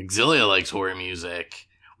music. Exilia likes horror music.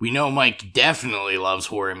 We know Mike definitely loves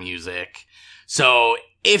horror music. So,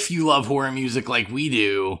 if you love horror music like we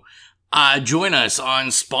do, join us on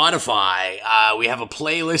Spotify. We have a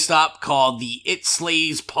playlist up called the It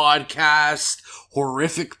Slays Podcast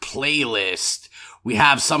Horrific Playlist. We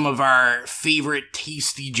have some of our favorite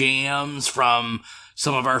tasty jams from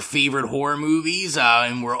some of our favorite horror movies,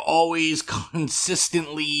 and we're always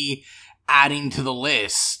consistently adding to the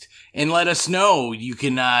list. And let us know. You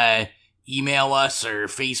can email us or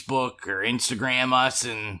Facebook or Instagram us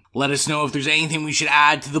and let us know if there's anything we should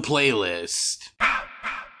add to the playlist.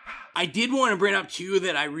 I did want to bring up, too,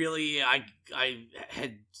 that I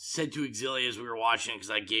had said to Exilia as we were watching because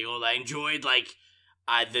I giggled. I enjoyed, like,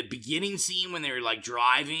 the beginning scene when they were, like,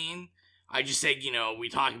 driving. I just said, we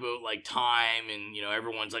talk about, like, time and,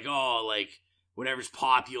 everyone's like, oh, like, whatever's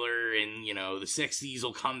popular and, the 60s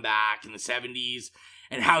will come back in the 70s.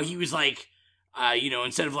 And how he was like,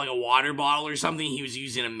 instead of like a water bottle or something, he was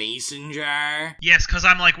using a mason jar. Yes, because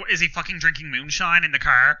I'm like, is he fucking drinking moonshine in the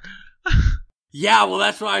car? Yeah, well,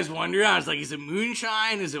 that's what I was wondering. I was like, is it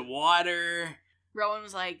moonshine? Is it water? Rowan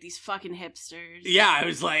was like, these fucking hipsters. Yeah, I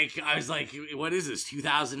was like, what is this,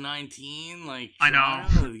 2019? Like, I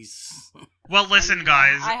know. These... Well, listen,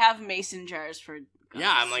 guys. I have mason jars for...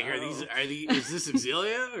 Yeah, I'm like, is this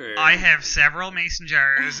Exilia? Or? I have several mason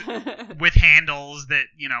jars with handles that,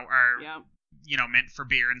 are, meant for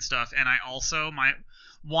beer and stuff. And I also,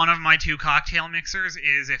 one of my 2 cocktail mixers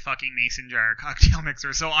is a fucking mason jar cocktail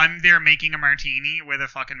mixer. So I'm there making a martini with a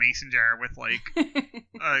fucking mason jar with, like,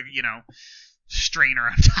 strainer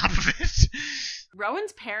on top of it.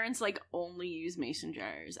 Rowan's parents, like, only use mason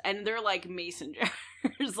jars. And they're, like, mason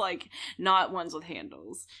jars, like, not ones with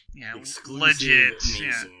handles. Yeah, exclusive legit. Mason.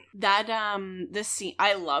 Yeah. That, the scene,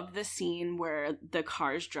 I love the scene where the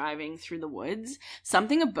car's driving through the woods.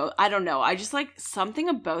 Something about, I don't know, I just like, something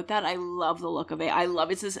about that, I love the look of it. I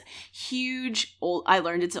love, it's this huge, I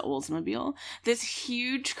learned it's an Oldsmobile. This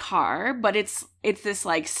huge car, but it's this,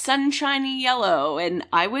 like, sunshiny yellow, and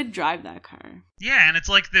I would drive that car. Yeah, and it's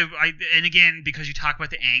like and again, because you talk about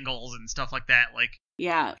the angles and stuff like that, like,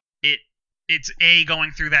 yeah, it's going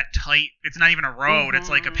through that tight, it's not even a road, it's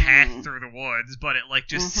like a path through the woods, but it, like,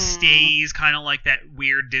 just stays kind of like that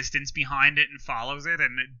weird distance behind it and follows it,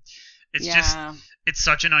 and it's just, it's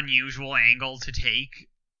such an unusual angle to take,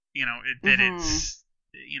 that it's,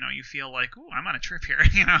 you feel like, oh, I'm on a trip here,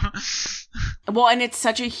 Well, and it's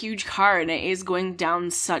such a huge car, and it is going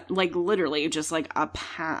down such, like, literally just like a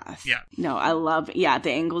path. Yeah. No, I love, the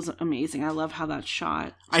angle's amazing. I love how that's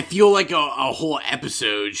shot. I feel like a whole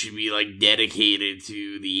episode should be, like, dedicated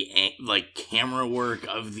to the, like, camera work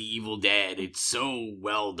of The Evil Dead. It's so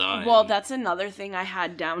well done. Well, that's another thing I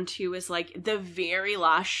had down, too, is, like, the very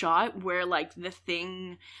last shot where, like, the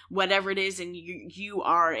thing, whatever it is, and you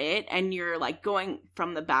are it, and you're, like, going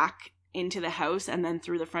from the back into the house and then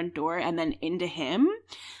through the front door and then into him.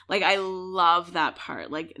 Like, I love that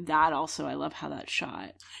part. Like, that also, I love how that's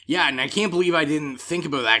shot. Yeah, and I can't believe I didn't think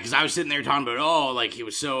about that, because I was sitting there talking about, like, it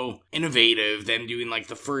was so innovative, them doing, like,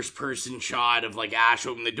 the first-person shot of, like, Ash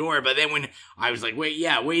opening the door, but then when I was like, wait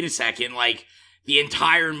a second, like, the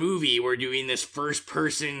entire movie, we're doing this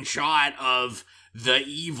first-person shot of the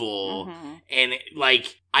evil, and,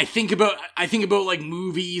 like, I think about, like,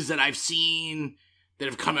 movies that I've seen that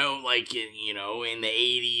have come out, like, in, in the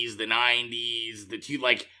 80s, the 90s,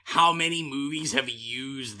 like, how many movies have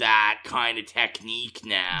used that kind of technique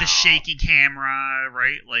now? The shaky camera,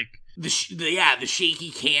 right? Like, the shaky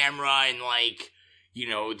camera, and, like,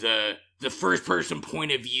 the first person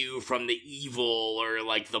point of view from the evil, or,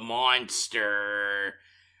 like, the monster.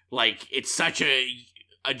 Like, it's such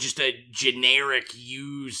just a generic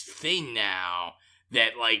used thing now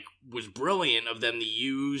that, like, was brilliant of them to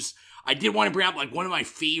use. I did want to bring up, like, one of my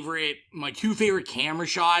two favorite camera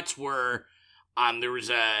shots were, there was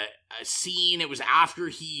a scene, it was after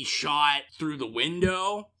he shot through the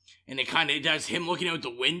window, and it does him looking out the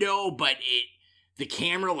window, but the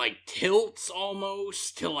camera, like, tilts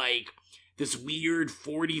almost to, like, this weird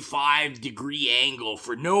 45-degree angle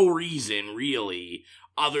for no reason, really,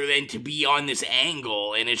 other than to be on this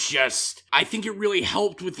angle, and it's just, I think it really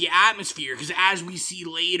helped with the atmosphere, because as we see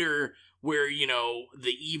later, where,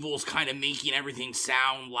 the evil's kind of making everything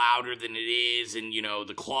sound louder than it is, and,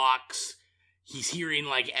 the clocks, he's hearing,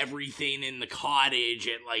 like, everything in the cottage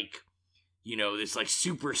at, like, this, like,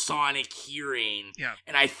 supersonic hearing. Yeah.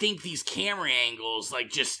 And I think these camera angles,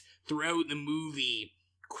 like, just throughout the movie,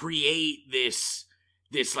 create this,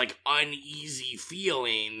 like, uneasy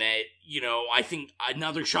feeling that, I think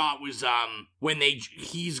another shot was, when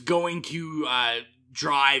he's going to,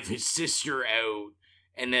 drive his sister out,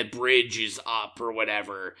 and the bridge is up or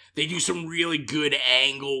whatever. They do some really good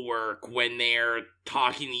angle work when they're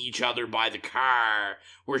talking to each other by the car,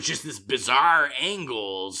 where it's just this bizarre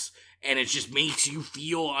angles, and it just makes you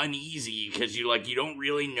feel uneasy, because you don't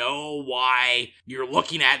really know why you're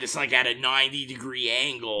looking at this, like, at a 90-degree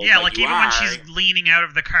angle. Yeah, like, even when she's leaning out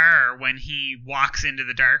of the car when he walks into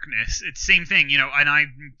the darkness, it's same thing, and I,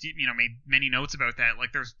 made many notes about that.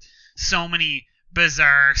 Like, there's so many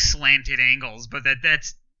bizarre slanted angles, but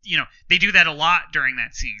that's they do that a lot during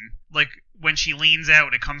that scene. Like, when she leans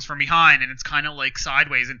out, it comes from behind, and it's kind of like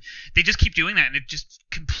sideways, and they just keep doing that, and it just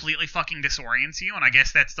completely fucking disorients you. And I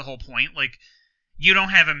guess that's the whole point. Like, you don't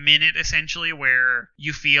have a minute essentially where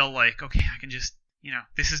you feel like, okay, I can just,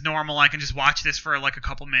 this is normal, I can just watch this for like a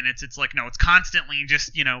couple minutes. It's like, no, it's constantly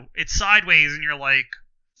just, it's sideways, and you're like,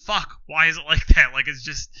 fuck, why is it like that? Like, it's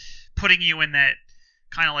just putting you in that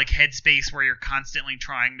kind of like headspace where you're constantly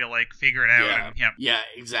trying to like figure it out. Yeah,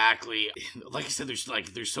 exactly. Like I said,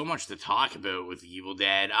 there's so much to talk about with The Evil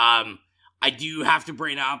Dead. I do have to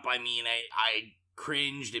bring up, I mean, I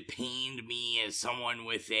cringed, it pained me as someone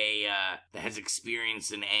with that has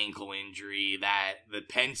experienced an ankle injury, that the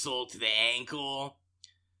pencil to the ankle,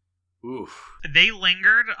 oof. They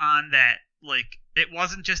lingered on that, like, it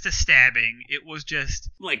wasn't just a stabbing, it was just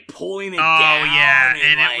like pulling it down. Oh yeah,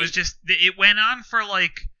 and like, it was just, it went on for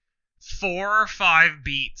like 4 or 5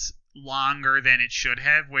 beats longer than it should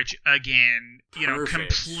have, which again,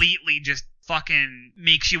 completely just fucking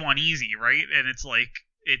makes you uneasy, right? And it's like,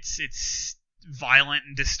 it's violent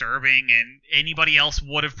and disturbing, and anybody else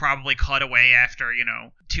would have probably cut away after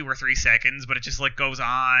 2 or 3 seconds, but it just like goes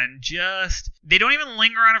on. Just, they don't even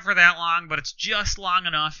linger on it for that long, but it's just long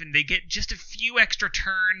enough, and they get just a few extra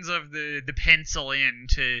turns of the pencil in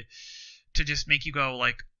to just make you go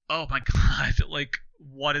like, oh my god, like,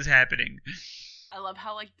 what is happening? I love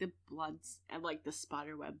how, like, the bloods and, like, the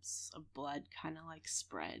spider webs of blood kind of, like,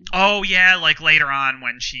 spread. Oh yeah, like later on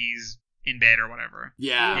when she's in bed or whatever.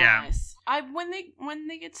 Yeah. Yes. When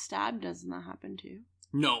they get stabbed, doesn't that happen too?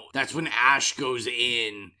 No, that's when Ash goes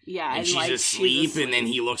in. Yeah, and she's asleep, and then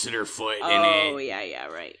he looks at her foot. Oh, yeah,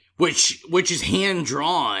 right. Which is hand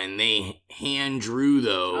drawn. They hand drew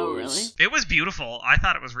those. Oh, really? It was beautiful. I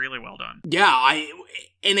thought it was really well done. Yeah,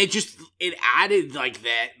 it added like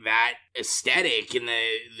that aesthetic and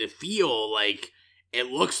the feel. Like,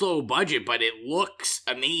 it looks low budget, but it looks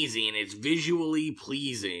amazing. It's visually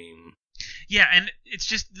pleasing. Yeah, and it's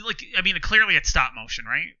just, like, I mean, clearly it's stop motion,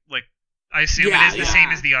 right? Like, I assume it is the same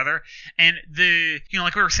as the other. And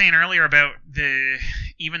like we were saying earlier about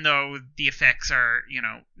even though the effects are,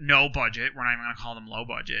 no budget, we're not even going to call them low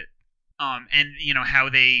budget. And, how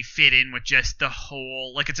they fit in with just the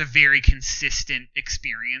whole, like, it's a very consistent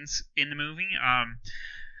experience in the movie.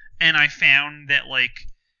 And I found that, like,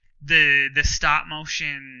 the stop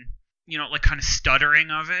motion, like, kind of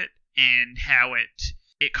stuttering of it and how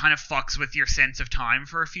it kind of fucks with your sense of time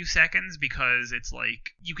for a few seconds, because it's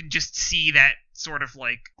like you can just see that sort of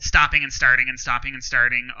like stopping and starting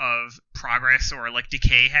of progress or like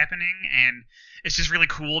decay happening. And it's just really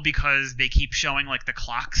cool because they keep showing like the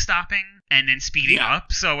clock stopping and then speeding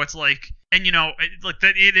up. So it's like, and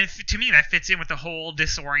to me that fits in with the whole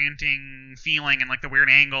disorienting feeling and like the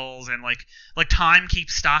weird angles and like time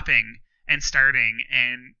keeps stopping and starting.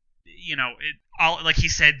 And like he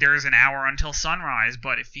said, there's an hour until sunrise,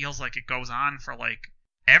 but it feels like it goes on for like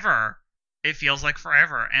ever. It feels like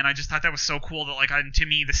forever. And I just thought that was so cool that, like, to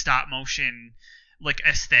me, the stop motion like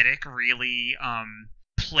aesthetic really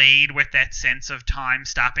played with that sense of time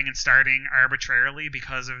stopping and starting arbitrarily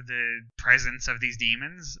because of the presence of these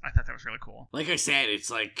demons. I thought that was really cool. Like I said, it's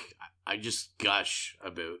like I just gush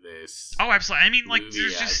about this. Oh, absolutely. I mean, like, movie,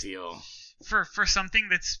 there's just I feel. for something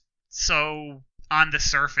that's so on the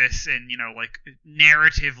surface and, like,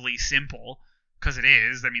 narratively simple, because it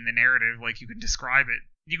is. I mean, the narrative, like, you can describe it.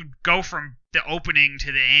 You could go from the opening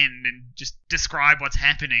to the end and just describe what's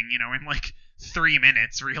happening, in, like, 3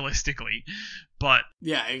 minutes, realistically. But...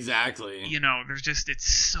 yeah, exactly. There's just... it's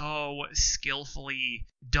so skillfully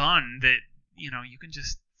done that, you can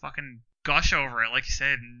just fucking gush over it, like you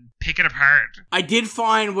said, and pick it apart. I did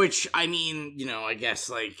find, which, I mean, I guess,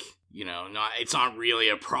 like... it's not really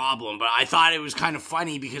a problem, but I thought it was kind of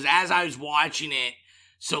funny because as I was watching it,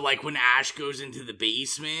 so, like, when Ash goes into the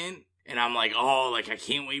basement, and I'm like, oh, like, I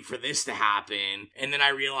can't wait for this to happen, and then I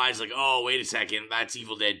realized, like, oh, wait a second, that's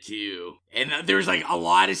Evil Dead 2, and there's, like, a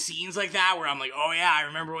lot of scenes like that where I'm like, oh, yeah, I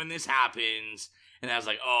remember when this happens, and I was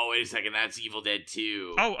like, oh, wait a second, that's Evil Dead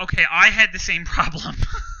 2. Oh, okay, I had the same problem.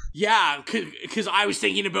 Yeah, because I was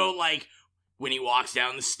thinking about, like, when he walks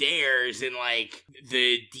down the stairs and, like,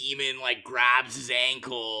 the demon, like, grabs his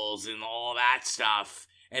ankles and all that stuff.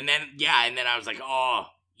 And then I was like, oh,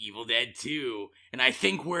 Evil Dead 2. And I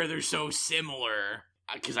think where they're so similar,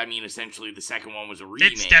 because, I mean, essentially the second one was a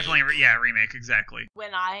remake. It's definitely, a remake, exactly.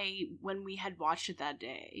 When we had watched it that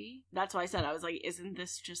day, that's why I said, I was like, isn't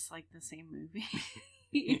this just, like, the same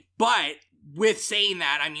movie? But... with saying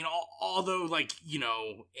that, I mean, although, like,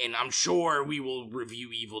 and I'm sure we will review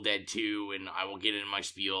Evil Dead 2, and I will get into my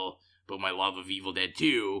spiel about my love of Evil Dead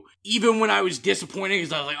 2, even when I was disappointed,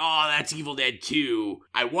 because I was like, oh, that's Evil Dead 2,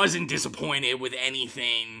 I wasn't disappointed with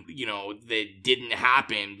anything, that didn't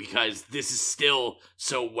happen, because this is still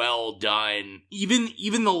so well done.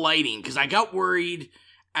 Even the lighting, because I got worried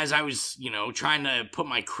as I was, trying to put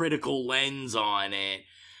my critical lens on it.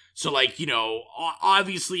 So, like,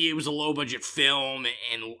 obviously it was a low-budget film,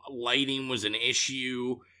 and lighting was an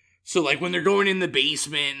issue. So, like, when they're going in the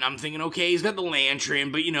basement, I'm thinking, okay, he's got the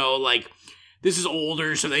lantern, but, like, this is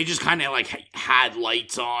older, so they just kind of, like, had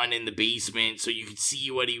lights on in the basement so you could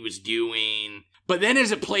see what he was doing. But then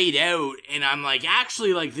as it played out, and I'm like,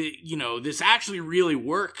 actually, like, this actually really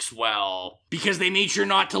works well, because they made sure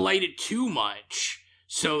not to light it too much,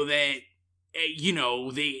 so that,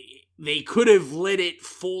 they could have lit it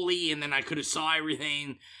fully, and then I could have saw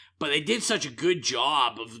everything, but they did such a good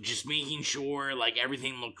job of just making sure, like,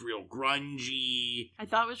 everything looked real grungy. I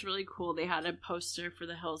thought it was really cool. They had a poster for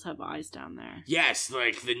The Hills Have Eyes down there. Yes,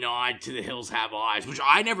 like, the nod to The Hills Have Eyes, which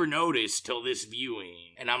I never noticed till this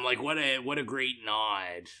viewing, and I'm like, what a great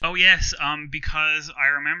nod. Oh, yes, because I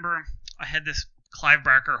remember I had this Clive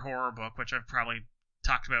Barker horror book, which I've probably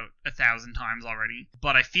talked about 1,000 times already,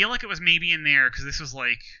 but I feel like it was maybe in there, because this was,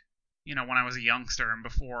 like, when I was a youngster and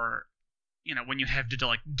before, when you have to,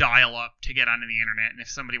 like, dial up to get onto the internet, and if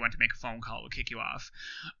somebody went to make a phone call, it would kick you off.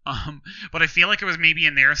 But I feel like it was maybe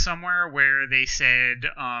in there somewhere where they said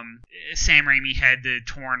Sam Raimi had the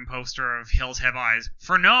torn poster of Hills Have Eyes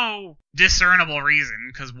for no discernible reason,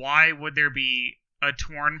 because why would there be a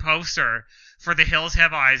torn poster for The Hills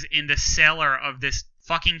Have Eyes in the cellar of this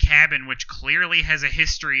fucking cabin, which clearly has a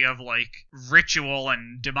history of, like, ritual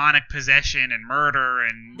and demonic possession and murder,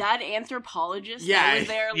 and that anthropologist that was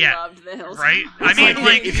there loved The Hills, right? I mean,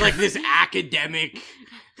 like, it's like this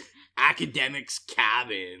academic's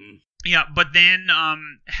cabin. Yeah, but then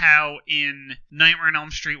how in Nightmare on Elm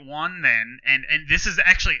Street 1 then, and this is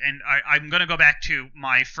actually, and I'm going to go back to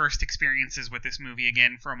my first experiences with this movie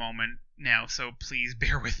again for a moment now, so please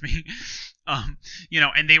bear with me.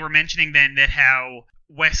 And they were mentioning then that how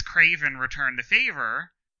Wes Craven returned the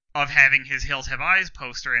favor of having his Hills Have Eyes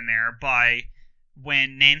poster in there by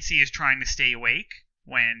when Nancy is trying to stay awake,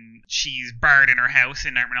 when she's barred in her house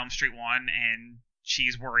in Nightmare on Elm Street 1, and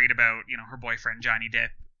she's worried about, her boyfriend Johnny Depp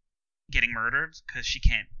getting murdered because she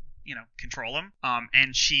can't, control him.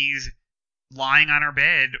 And she's lying on her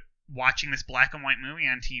bed watching this black and white movie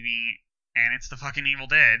on TV, and it's the fucking Evil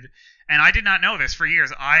Dead. And I did not know this for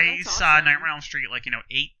years. I saw awesome. Nightmare on Elm Street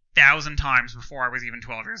 8,000 times before I was even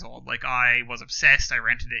 12 years old. I was obsessed. I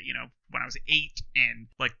rented it, when I was 8 and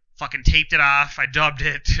fucking taped it off. I dubbed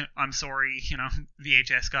it. I'm sorry,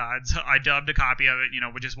 VHS gods. I dubbed a copy of it,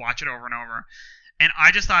 would just watch it over and over. And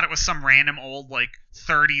I just thought it was some random old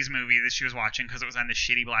 30s movie that she was watching because it was on this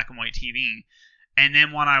shitty black and white TV. And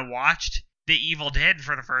then when I watched The Evil Dead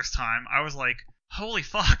for the first time, I was like, holy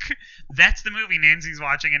fuck, that's the movie Nancy's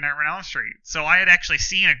watching in Nightmare on Elm Street. So I had actually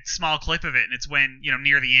seen a small clip of it, and it's when,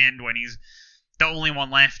 near the end when he's the only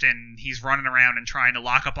one left and he's running around and trying to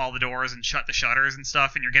lock up all the doors and shut the shutters and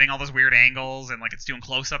stuff, and you're getting all those weird angles and it's doing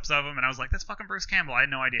close-ups of him, and I was like, that's fucking Bruce Campbell. I had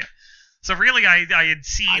no idea. So really, I had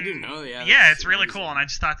seen. I didn't know. Yeah, it's really cool, and I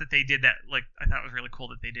just thought that they did that. I thought it was really cool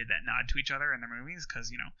that they did that nod to each other in their movies,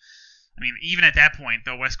 because even at that point,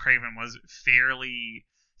 though, Wes Craven was fairly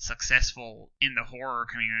successful in the horror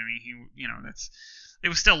community. It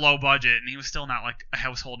was still low budget, and he was still not a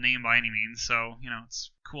household name by any means. So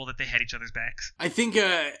it's cool that they had each other's backs. I think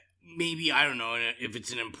maybe, I don't know if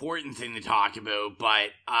it's an important thing to talk about, but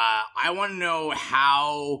I want to know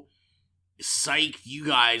how psyched you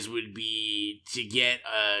guys would be to get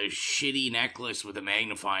a shitty necklace with a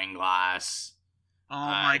magnifying glass. Oh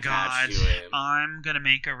my god. I'm gonna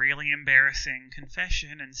make a really embarrassing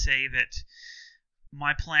confession and say that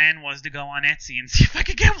my plan was to go on Etsy and see if I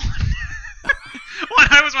could get one. When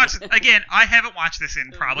I was watching, again, I haven't watched this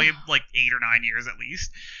in probably 8 or 9 years at least,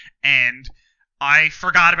 and I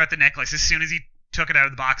forgot about the necklace. As soon as he took it out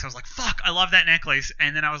of the box, I was like, fuck, I love that necklace.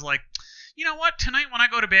 And then I was like, you know what? Tonight when I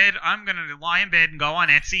go to bed, I'm gonna lie in bed and go on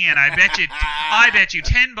Etsy, and I bet you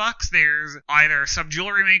 $10 there's either some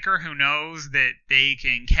jewelry maker who knows that they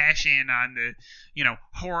can cash in on the,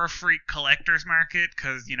 horror freak collectors market,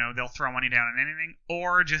 because they'll throw money down on anything,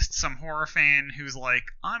 or just some horror fan who's like,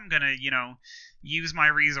 I'm gonna use my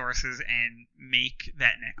resources and make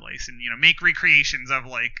that necklace and make recreations of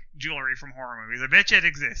jewelry from horror movies. I bet you it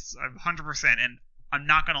exists, 100%, and I'm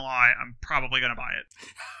not gonna lie, I'm probably gonna buy it.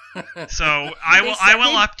 So I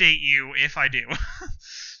will update you if I do.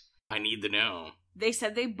 I need to know. They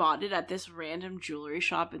said they bought it at this random jewelry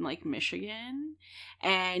shop in Michigan,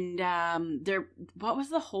 and what was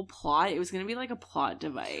the whole plot? It was going to be a plot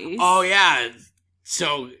device. Oh yeah,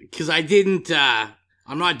 so because I didn't,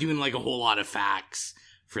 I'm not doing a whole lot of facts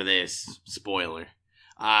for this spoiler.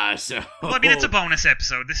 So well, it's a bonus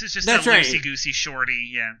episode. This is just a loosey-goosey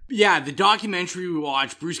shorty. Yeah, the documentary we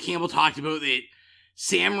watched, Bruce Campbell talked about that.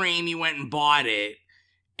 Sam Raimi went and bought it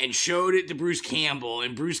and showed it to Bruce Campbell,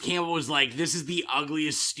 and Bruce Campbell was like, this is the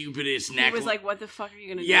ugliest, stupidest necklace. He was like, what the fuck are you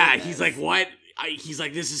gonna do? Yeah, he's like, what? He's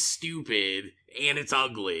like, this is stupid, and it's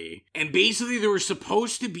ugly. And basically there was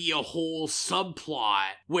supposed to be a whole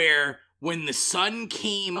subplot where when the sun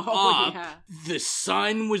came up, the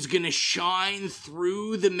sun was gonna shine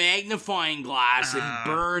through the magnifying glass and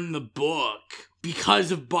burn the book.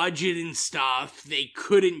 Because of budget and stuff, they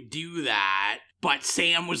couldn't do that. But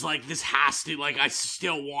Sam was like, this has to, I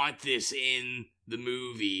still want this in the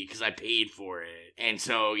movie because I paid for it. And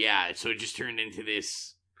so, yeah, so it just turned into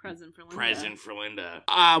this present for Linda.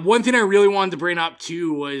 One thing I really wanted to bring up,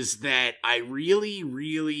 too, was that I really,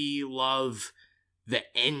 really love the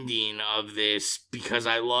ending of this because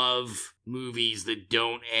I love movies that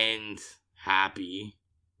don't end happy.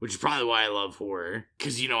 Which is probably why I love horror.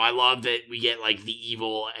 Because, I love that we get, the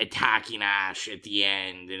evil attacking Ash at the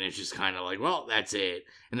end. And it's just kind of well, that's it.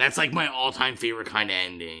 And that's, my all-time favorite kind of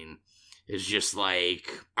ending. It's just,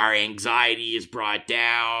 our anxiety is brought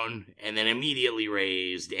down. And then immediately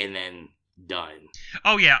raised. And then done.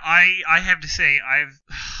 Oh, yeah. I have to say,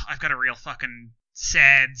 I've got a real fucking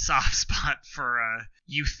sad, soft spot for,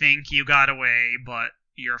 you think you got away, but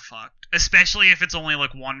you're fucked. Especially if it's only,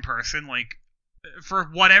 one person, for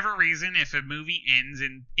whatever reason, if a movie ends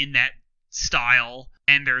in that style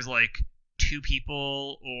and there's 2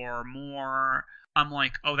 people or more, I'm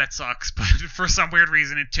like, oh, that sucks. But for some weird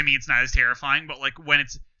reason, to me, it's not as terrifying. But when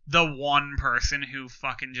it's the one person who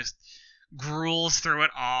fucking just gruels through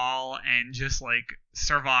it all and just like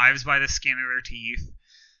survives by the skin of their teeth.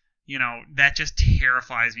 You know, that just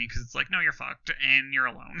terrifies me because it's like, no, you're fucked and you're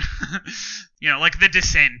alone. You know, like The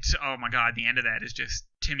Descent. Oh my god, the end of that is just,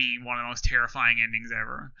 to me, one of the most terrifying endings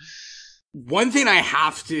ever. One thing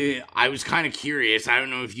I was kind of curious. I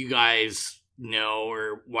don't know if you guys know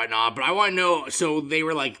or whatnot, but I want to know. So they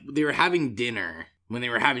were having dinner when they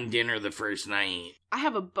were having dinner the first night. I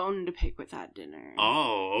have a bone to pick with that dinner.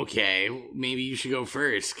 Oh, okay. Maybe you should go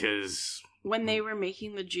first, because when they were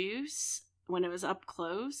making the juice, when it was up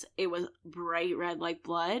close, it was bright red like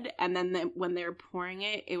blood, and then when they were pouring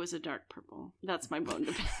it, it was a dark purple. That's my bone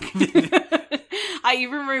to pick. I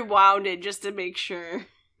even rewound it just to make sure.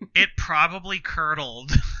 It probably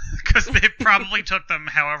curdled, because it probably took them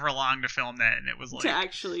however long to film that, and it was like... To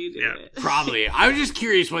actually do it. Probably. I was just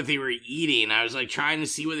curious what they were eating. I was like trying to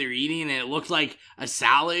see what they were eating, and it looked like a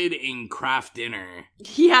salad and craft dinner.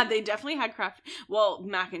 Yeah, they definitely had craft... Well,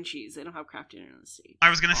 mac and cheese. They don't have craft dinner in the States. I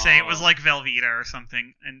was going to say it was like Velveeta or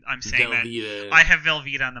something, and I'm saying Velveeta. that I have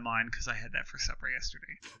Velveeta on the mind because I had that for supper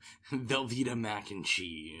yesterday. Velveeta mac and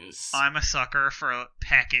cheese. I'm a sucker for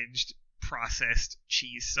packaged, processed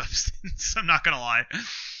cheese substance. I'm not going to lie.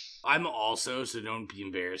 I'm also, so don't be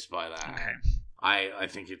embarrassed by that. Okay. I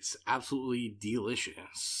think it's absolutely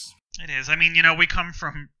delicious. It is. I mean, you know, we come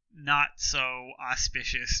from not so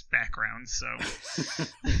auspicious backgrounds,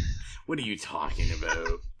 so... What are you talking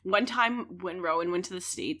about? One time when Rowan went to the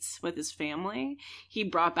States with his family, he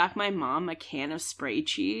brought back my mom a can of spray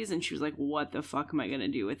cheese, and she was like, what the fuck am I gonna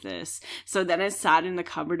do with this? So then it sat in the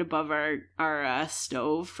cupboard above our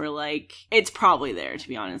stove for like... It's probably there, to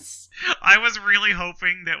be honest. I was really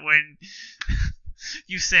hoping that when...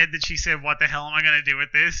 you said that she said, what the hell am I going to do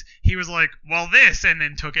with this? He was like, well, this, and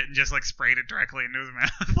then took it and just, like, sprayed it directly into his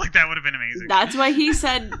mouth. Like, that would have been amazing. That's why he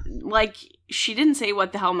said, like, she didn't say,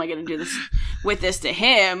 what the hell am I going to do with this to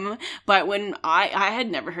him, but when I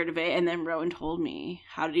had never heard of it, and then Rowan told me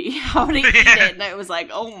how to eat it, and I was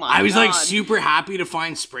like, oh my god. I was, like, super happy to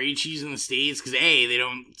find spray cheese in the States, because A, they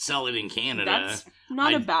don't sell it in Canada. That's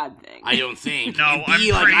not a bad thing. I don't think. No, I'm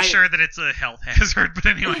pretty sure that it's a health hazard, but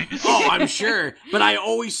anyway. Oh, I'm sure. But I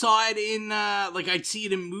always saw it in, like, I'd see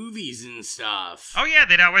it in movies and stuff. Oh, yeah,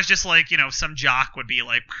 they'd always just, like, you know, some jock would be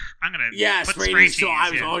like, I'm going to put spray cheese. So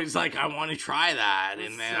I was always like, I want to try that.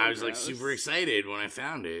 And then I was, like, super excited when I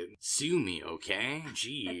found it. Sue me, okay?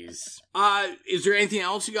 Jeez. Is there anything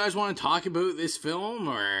else you guys want to talk about this film,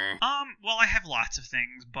 or? Well, I have lots of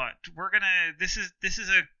things, but we're gonna, this is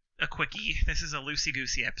a quickie. This is a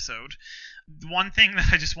loosey-goosey episode. One thing that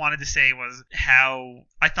I just wanted to say was how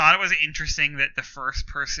I thought it was interesting that the first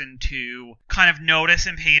person to kind of notice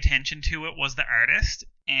and pay attention to it was the artist.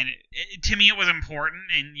 And to me, it was important,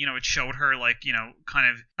 and, you know, it showed her, like, you know,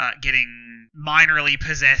 kind of getting minorly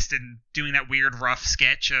possessed and doing that weird rough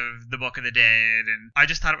sketch of the Book of the Dead. And I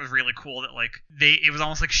just thought it was really cool that, like, it was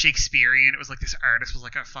almost like Shakespearean. It was like this artist was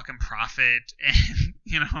like a fucking prophet, and,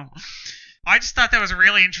 you know... I just thought that was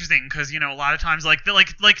really interesting because, you know, a lot of times, like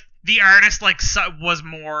the artist, like, was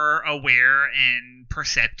more aware and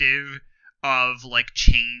perceptive of, like,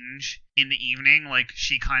 change in the evening. Like,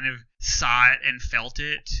 she kind of saw it and felt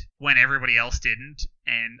it when everybody else didn't.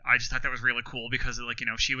 And I just thought that was really cool because, like, you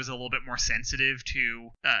know, she was a little bit more sensitive to,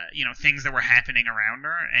 you know, things that were happening around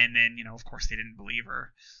her. And then, you know, of course, they didn't believe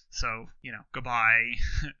her. So, you know, goodbye,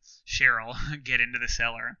 Cheryl, get into the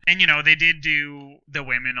cellar. And, you know, they did do the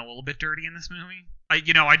women a little bit dirty in this movie. I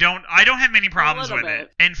don't have many problems with it.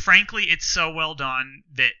 And frankly, it's so well done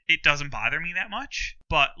that it doesn't bother me that much.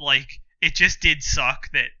 But, like, it just did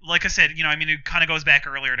suck that, like I said, you know, I mean, it kind of goes back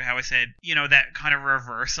earlier to how I said, you know, that kind of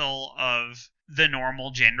reversal of the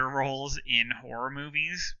normal gender roles in horror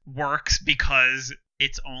movies works because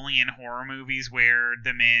it's only in horror movies where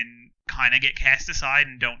the men kind of get cast aside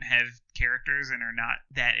and don't have characters and are not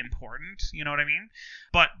that important, you know what I mean?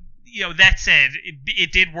 But, you know, that said,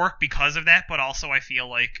 it did work because of that, but also I feel,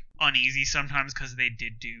 like, uneasy sometimes because they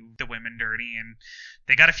did do the women dirty, and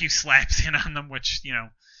they got a few slaps in on them, which, you know,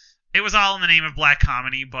 it was all in the name of black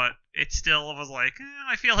comedy, but it still was like,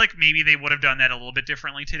 I feel like maybe they would have done that a little bit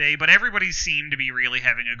differently today, but everybody seemed to be really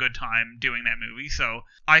having a good time doing that movie, so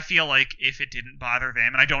I feel like if it didn't bother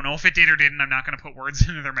them, and I don't know if it did or didn't, I'm not going to put words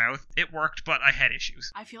into their mouth, it worked, but I had issues.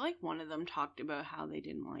 I feel like one of them talked about how they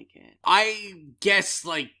didn't like it. I guess,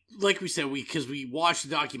 like we said, because we watched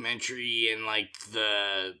the documentary, and, like,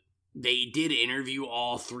 they did interview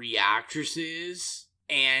all three actresses.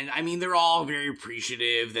 And, I mean, they're all very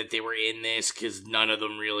appreciative that they were in this, because none of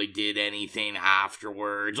them really did anything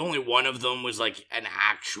afterwards. Only one of them was, like, an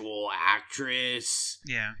actual actress.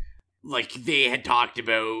 Yeah. like, they had talked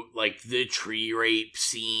about, like, the tree rape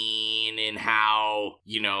scene and how,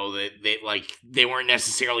 you know, that they weren't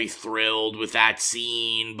necessarily thrilled with that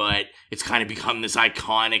scene, but it's kind of become this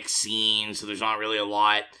iconic scene, so there's not really a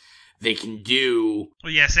lot they can do.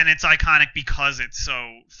 Well, yes, and it's iconic because it's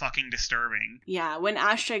so fucking disturbing. Yeah, when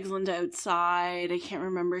Ash drags Linda outside, I can't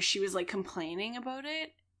remember, she was, like, complaining about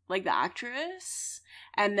it, like, the actress,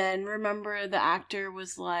 and then, remember, the actor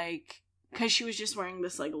was, like, because she was just wearing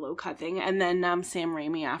this, like, low-cut thing, and then Sam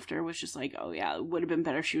Raimi after was just like, oh, yeah, it would have been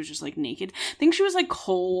better if she was just, like, naked. I think she was, like,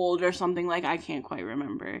 cold or something, like, I can't quite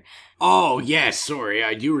remember. Oh, yes, sorry,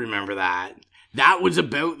 I do remember that. That was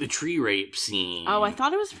about the tree rape scene. Oh, I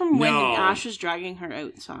thought it was from when Ash was dragging her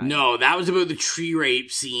outside. No, that was about the tree rape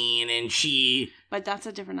scene, and she... But that's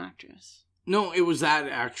a different actress. No, it was that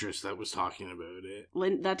actress that was talking about it.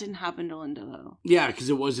 That didn't happen to Linda, though. Yeah, because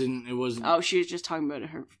it wasn't... Oh, she was just talking about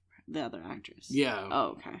the other actress. Yeah.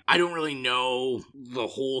 Oh, okay. I don't really know the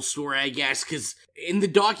whole story, I guess, because in the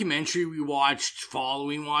documentary we watched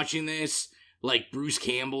following watching this, like, Bruce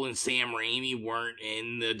Campbell and Sam Raimi weren't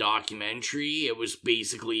in the documentary. It was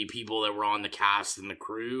basically people that were on the cast and the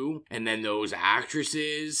crew, and then those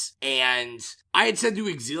actresses. And I had said to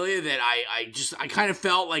Exilia that I kind of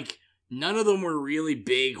felt like none of them were really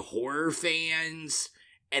big horror fans,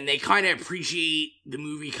 and they kind of appreciate the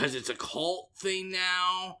movie because it's a cult thing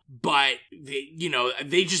now, but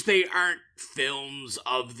they aren't films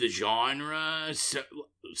of the genre,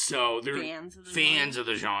 so they're fans of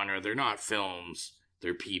the genre. They're not films.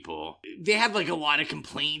 They're people. They have, like, a lot of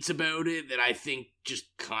complaints about it that I think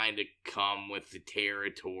just kind of come with the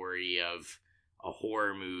territory of a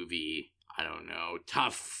horror movie. I don't know.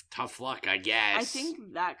 Tough luck, I guess. I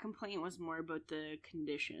think that complaint was more about the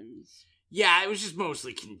conditions. Yeah, it was just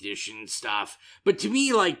mostly condition stuff. But to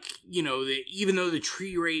me, like, you know, even though the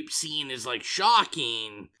tree rape scene is, like,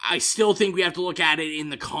 shocking, I still think we have to look at it in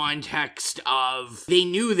the context of they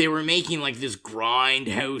knew they were making, like, this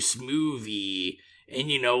grindhouse movie. And,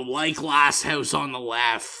 you know, like Last House on the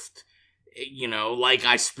Left, you know, like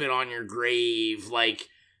I Spit on Your Grave, like,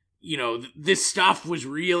 you know, this stuff was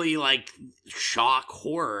really, like, shock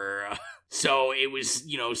horror. So it was,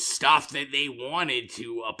 you know, stuff that they wanted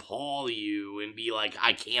to appall you and be like,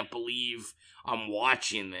 I can't believe I'm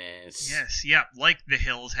watching this. Yes, yep, like The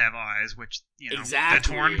Hills Have Eyes, which, you know,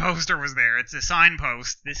 exactly. The torn poster was there. It's a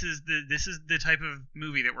signpost. This is the type of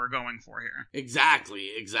movie that we're going for here.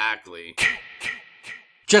 Exactly.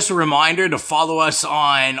 Just a reminder to follow us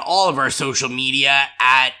on all of our social media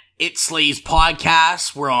at It Slays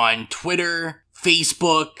Podcast. We're on Twitter,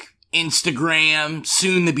 Facebook, Instagram,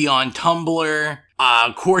 soon to be on Tumblr.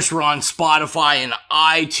 Of course, we're on Spotify and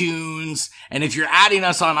iTunes. And if you're adding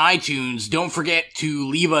us on iTunes, don't forget to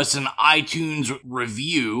leave us an iTunes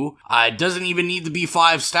review. It doesn't even need to be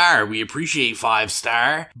 5-star. We appreciate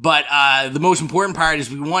 5-star. But the most important part is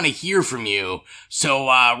we want to hear from you. So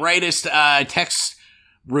write us a text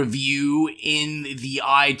review in the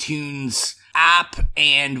iTunes app,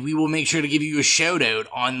 and we will make sure to give you a shout out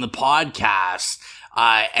on the podcast.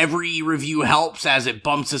 Every review helps as it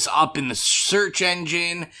bumps us up in the search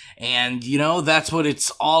engine, and, you know, that's what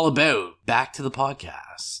it's all about. Back to the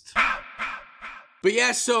podcast. But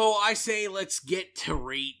yeah, so I say let's get to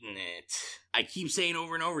rating it. I keep saying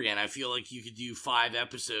over and over again, I feel like you could do 5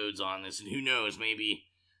 episodes on this, and who knows, maybe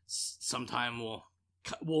sometime we'll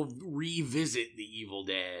revisit The Evil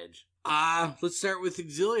Dead. Let's start with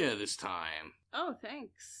Exilia this time. Oh,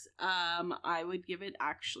 thanks. I would give it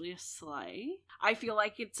actually a slay. I feel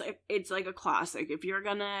like it's like a classic. If you're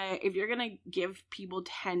gonna give people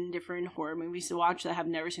 10 different horror movies to watch that have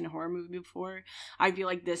never seen a horror movie before, I feel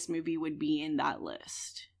like this movie would be in that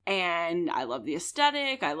list. And I love the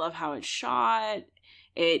aesthetic. I love how it's shot.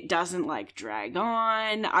 It doesn't, like, drag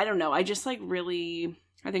on. I don't know. I just, like, really...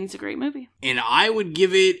 I think it's a great movie. And I would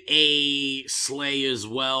give it a slay as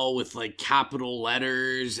well, with, like, capital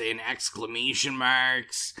letters and exclamation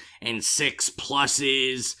marks and 6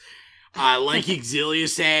 pluses. Like Exilia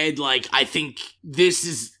said, like, I think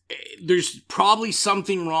there's probably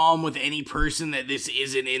something wrong with any person that this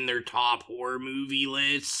isn't in their top horror movie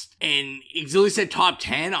list. And Exilia said top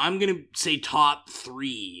 10. I'm gonna say top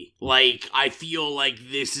 3. Like, I feel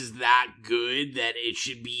like this is that good that it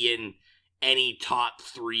should be in any top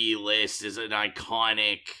 3 list. Is an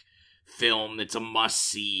iconic film that's a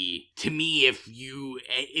must-see. To me,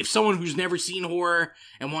 if someone who's never seen horror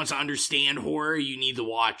and wants to understand horror, you need to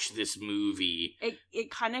watch this movie.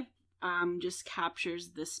 It kind of just captures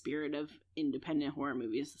the spirit of independent horror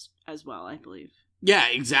movies as well, I believe. Yeah,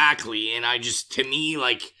 exactly. And to me,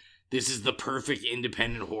 like, This is the perfect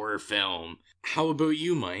independent horror film. How about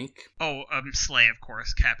you, Mike? Oh, Slay, of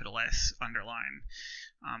course, capital S, underline,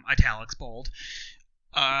 italics, bold.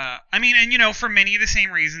 I mean, and you know, for many of the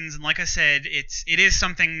same reasons, and like I said, it is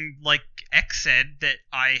something, like X said, that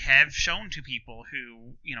I have shown to people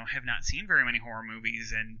who, you know, have not seen very many horror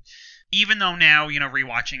movies, and even though now, you know,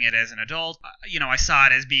 rewatching it as an adult, you know, I saw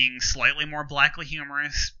it as being slightly more blackly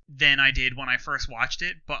humorous than I did when I first watched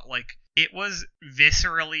it, but like, it was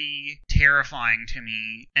viscerally terrifying to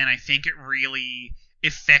me, and I think it really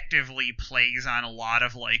effectively plays on a lot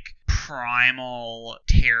of like primal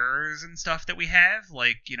terrors and stuff that we have.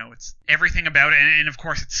 Like, you know, it's everything about it, and of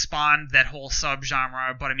course it's spawned that whole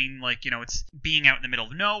subgenre, but I mean, like, you know, it's being out in the middle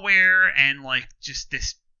of nowhere and like just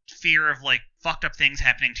this fear of like fucked up things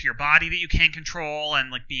happening to your body that you can't control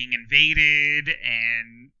and like being invaded,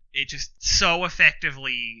 and it just so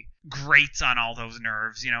effectively grates on all those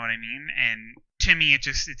nerves, you know what I mean? And to me,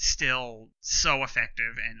 it's still so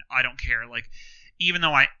effective, and I don't care. Like, even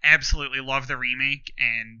though I absolutely love the remake,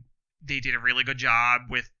 and they did a really good job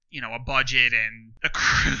with, you know, a budget and a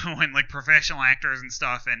crew and like professional actors and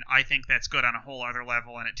stuff, and I think that's good on a whole other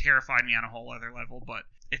level, and it terrified me on a whole other level, but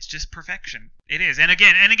it's just perfection. It is. And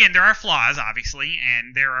again, there are flaws, obviously,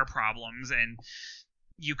 and there are problems, and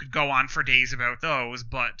you could go on for days about those,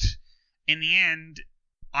 but in the end,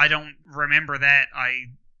 I don't remember that.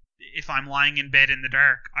 If I'm lying in bed in the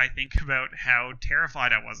dark, I think about how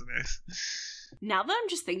terrified I was of this. Now that I'm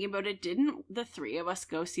just thinking about it, didn't the three of us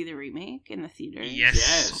go see the remake in the theaters?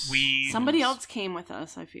 Yes. Somebody else came with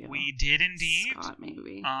us, I feel. We did indeed. Scott,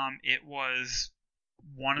 maybe. It was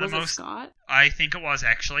one of was the most... Was it Scott? I think it was,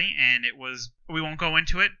 actually, and it was... We won't go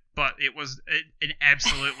into it, but it was an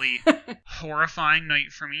absolutely horrifying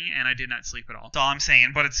night for me, and I did not sleep at all. That's all I'm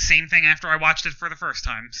saying, but it's the same thing after I watched it for the first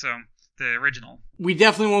time, so... The original. We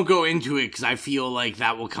definitely won't go into it because I feel like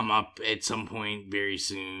that will come up at some point very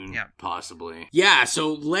soon. Yeah. Possibly. Yeah,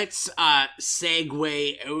 so let's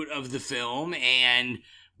segue out of the film, and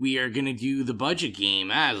we are going to do the budget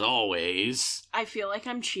game, as always. I feel like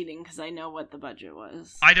I'm cheating because I know what the budget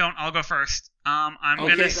was. I don't. I'll go first. I'm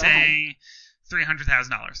going to say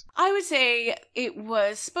 $300,000. I would say it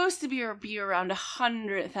was supposed to be around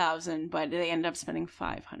 100,000, but they ended up spending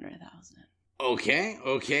 500,000. Okay.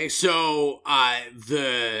 So,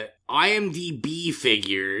 the IMDb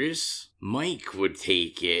figures, Mike would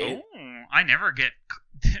take it. Oh, I never get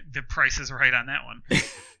the prices right on that one.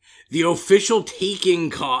 The official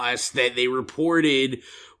taking cost that they reported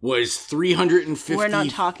was $350,000. We're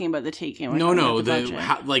not talking about the taking. No,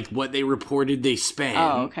 like what they reported they spent.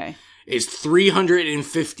 Oh, okay. Is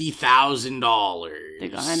 $350,000. The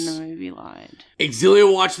guy in the movie lied.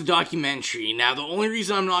 Exilia watched the documentary. Now, the only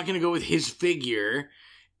reason I'm not going to go with his figure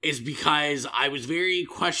is because I was very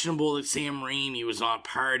questionable that Sam Raimi was not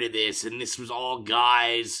part of this, and this was all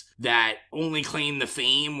guys that only claimed the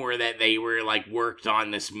fame or that they were, like, worked on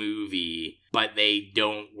this movie, but they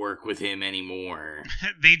don't work with him anymore.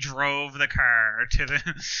 They drove the car to the...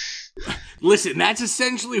 Listen, that's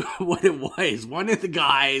essentially what it was. One of the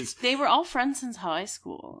guys... They were all friends since high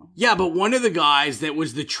school. Yeah, but one of the guys that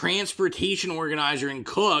was the transportation organizer and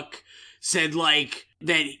cook said, like,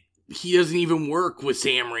 that he doesn't even work with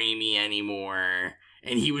Sam Raimi anymore.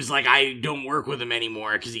 And he was like, I don't work with him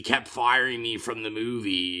anymore because he kept firing me from the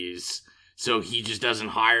movies. So he just doesn't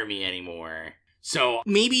hire me anymore. So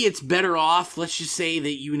maybe it's better off, let's just say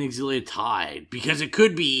that you and Exilia tied. Because it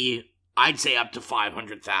could be... I'd say up to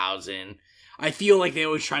 500,000. I feel like they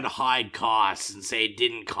always try to hide costs and say it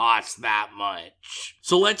didn't cost that much.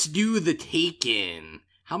 So let's do the Taken.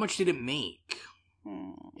 How much did it make?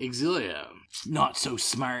 Exilia. Not so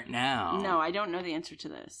smart now. No, I don't know the answer to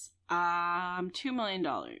this. $2 million.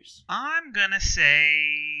 I'm gonna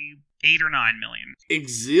say 8 or 9 million.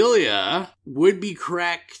 Exilia would be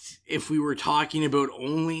correct if we were talking about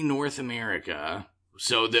only North America.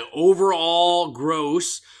 So the overall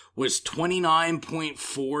gross was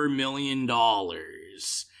 $29.4 million.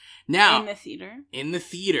 Now, in the theater? In the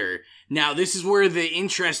theater. Now, this is where the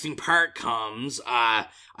interesting part comes. I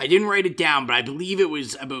didn't write it down, but I believe it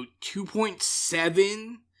was about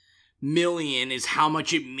 2.7 million is how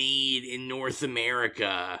much it made in North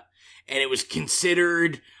America. And it was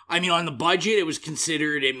considered, I mean, on the budget, it was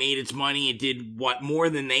considered it made its money. It did, more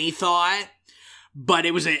than they thought. But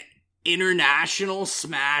it was an international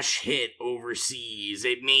smash hit overseas.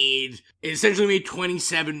 It essentially made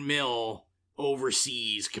 27 mil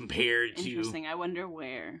overseas compared to... Interesting. I wonder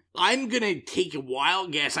where. I'm gonna take a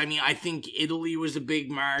wild guess. I mean, I think Italy was a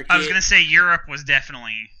big market. I was gonna say Europe was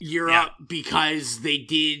definitely... Europe, because they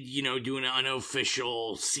did, do an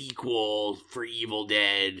unofficial sequel for Evil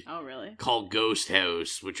Dead. Oh, really? Called Ghost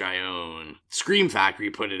House, which I own. Scream Factory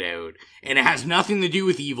put it out. And it has nothing to do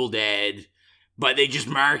with Evil Dead, but they just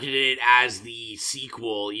marketed it as the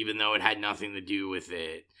sequel, even though it had nothing to do with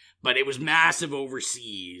it. But it was massive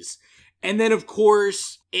overseas. And then, of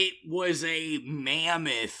course, it was a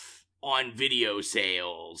mammoth on video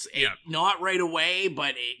sales. Not right away,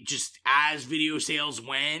 but it just, as video sales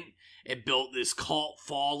went, it built this cult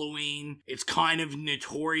following. It's kind of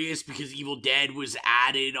notorious because Evil Dead was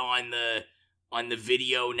added on the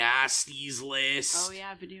Video Nasties list. Oh,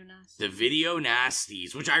 yeah, Video Nasties. The Video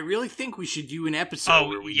Nasties, which I really think we should do an episode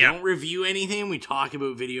where we don't review anything, we talk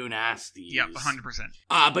about Video Nasties. Yep,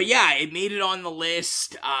 100%. But yeah, it made it on the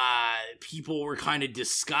list. People were kind of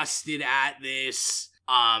disgusted at this.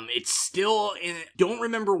 It's still in... Don't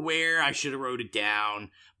remember where, I should have wrote it down.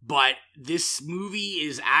 But this movie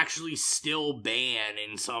is actually still banned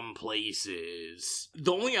in some places.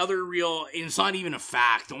 The only other real, and it's not even a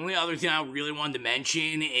fact, the only other thing I really wanted to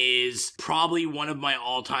mention is probably one of my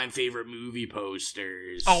all-time favorite movie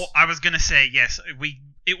posters. Oh, I was gonna say, yes,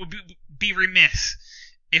 it would be remiss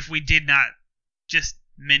if we did not just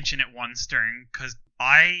mention it once during, because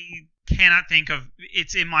I cannot think of,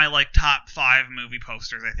 it's in my, top 5 movie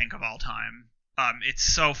posters, I think, of all time. It's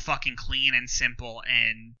so fucking clean and simple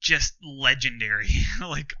and just legendary.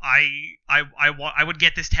 I would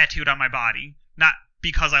get this tattooed on my body, not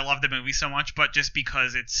because I love the movie so much, but just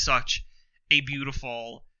because it's such a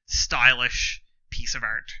beautiful, stylish piece of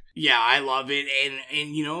art. Yeah, I love it,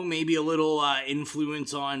 and maybe a little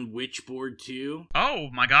influence on Witchboard too. Oh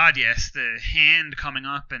my god, yes, the hand coming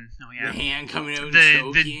up, and the hand coming out,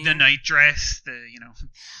 the night dress,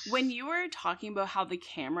 When you were talking about how the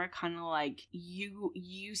camera kind of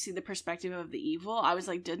you see the perspective of the evil, I was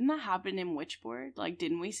like, didn't that happen in Witchboard?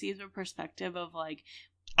 Didn't we see the perspective of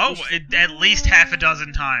at least half a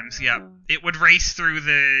dozen times. Yeah, it would race through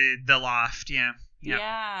the loft. Yeah.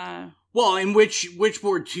 Yeah. Well, and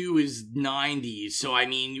Witchboard 2 is 90s, so I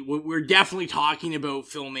mean, we're definitely talking about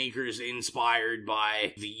filmmakers inspired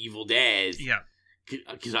by The Evil Dead. Yeah.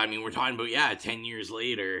 Because, I mean, we're talking about, 10 years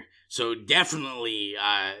later. So definitely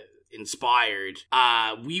inspired.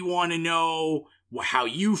 We want to know how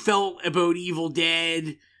you felt about Evil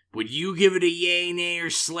Dead. Would you give it a yay, nay, or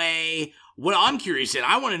slay? What I'm curious in,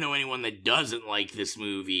 I want to know anyone that doesn't like this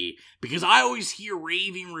movie, because I always hear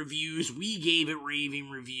raving reviews. We gave it raving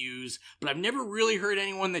reviews, but I've never really heard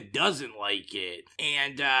anyone that doesn't like it.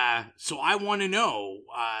 And so I want to know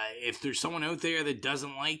if there's someone out there that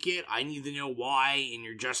doesn't like it. I need to know why and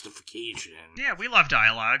your justification. Yeah, we love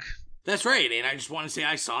dialogue. That's right, and I just want to say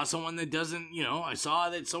I saw someone that doesn't, I saw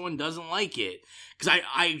that someone doesn't like it. Because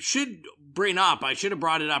I should have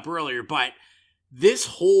brought it up earlier, but this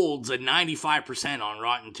holds a 95% on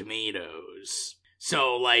Rotten Tomatoes.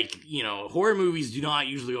 So, horror movies do not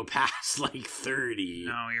usually go past, 30.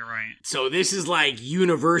 No, you're right. So this is,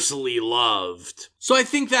 universally loved. So I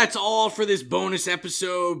think that's all for this bonus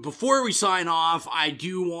episode. Before we sign off, I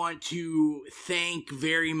do want to thank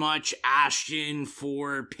very much Ashton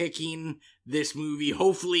for picking this movie.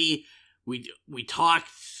 Hopefully, we talked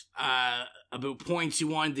about points you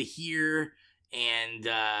wanted to hear. And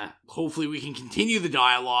hopefully we can continue the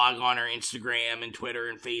dialogue on our Instagram and Twitter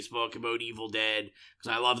and Facebook about Evil Dead,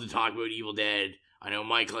 because I love to talk about Evil Dead. I know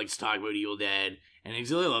Mike likes to talk about Evil Dead, and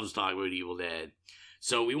Exilia loves to talk about Evil Dead.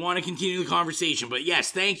 So we want to continue the conversation. But yes,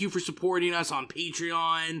 thank you for supporting us on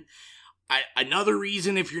Patreon. Another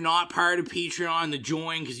reason, if you're not part of Patreon, to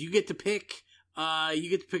join, because you get to pick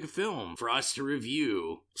a film for us to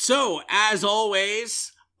review. So, as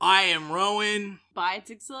always, I am Rowan. Bye, it's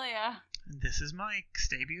Exilia. This is Mike.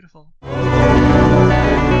 Stay beautiful.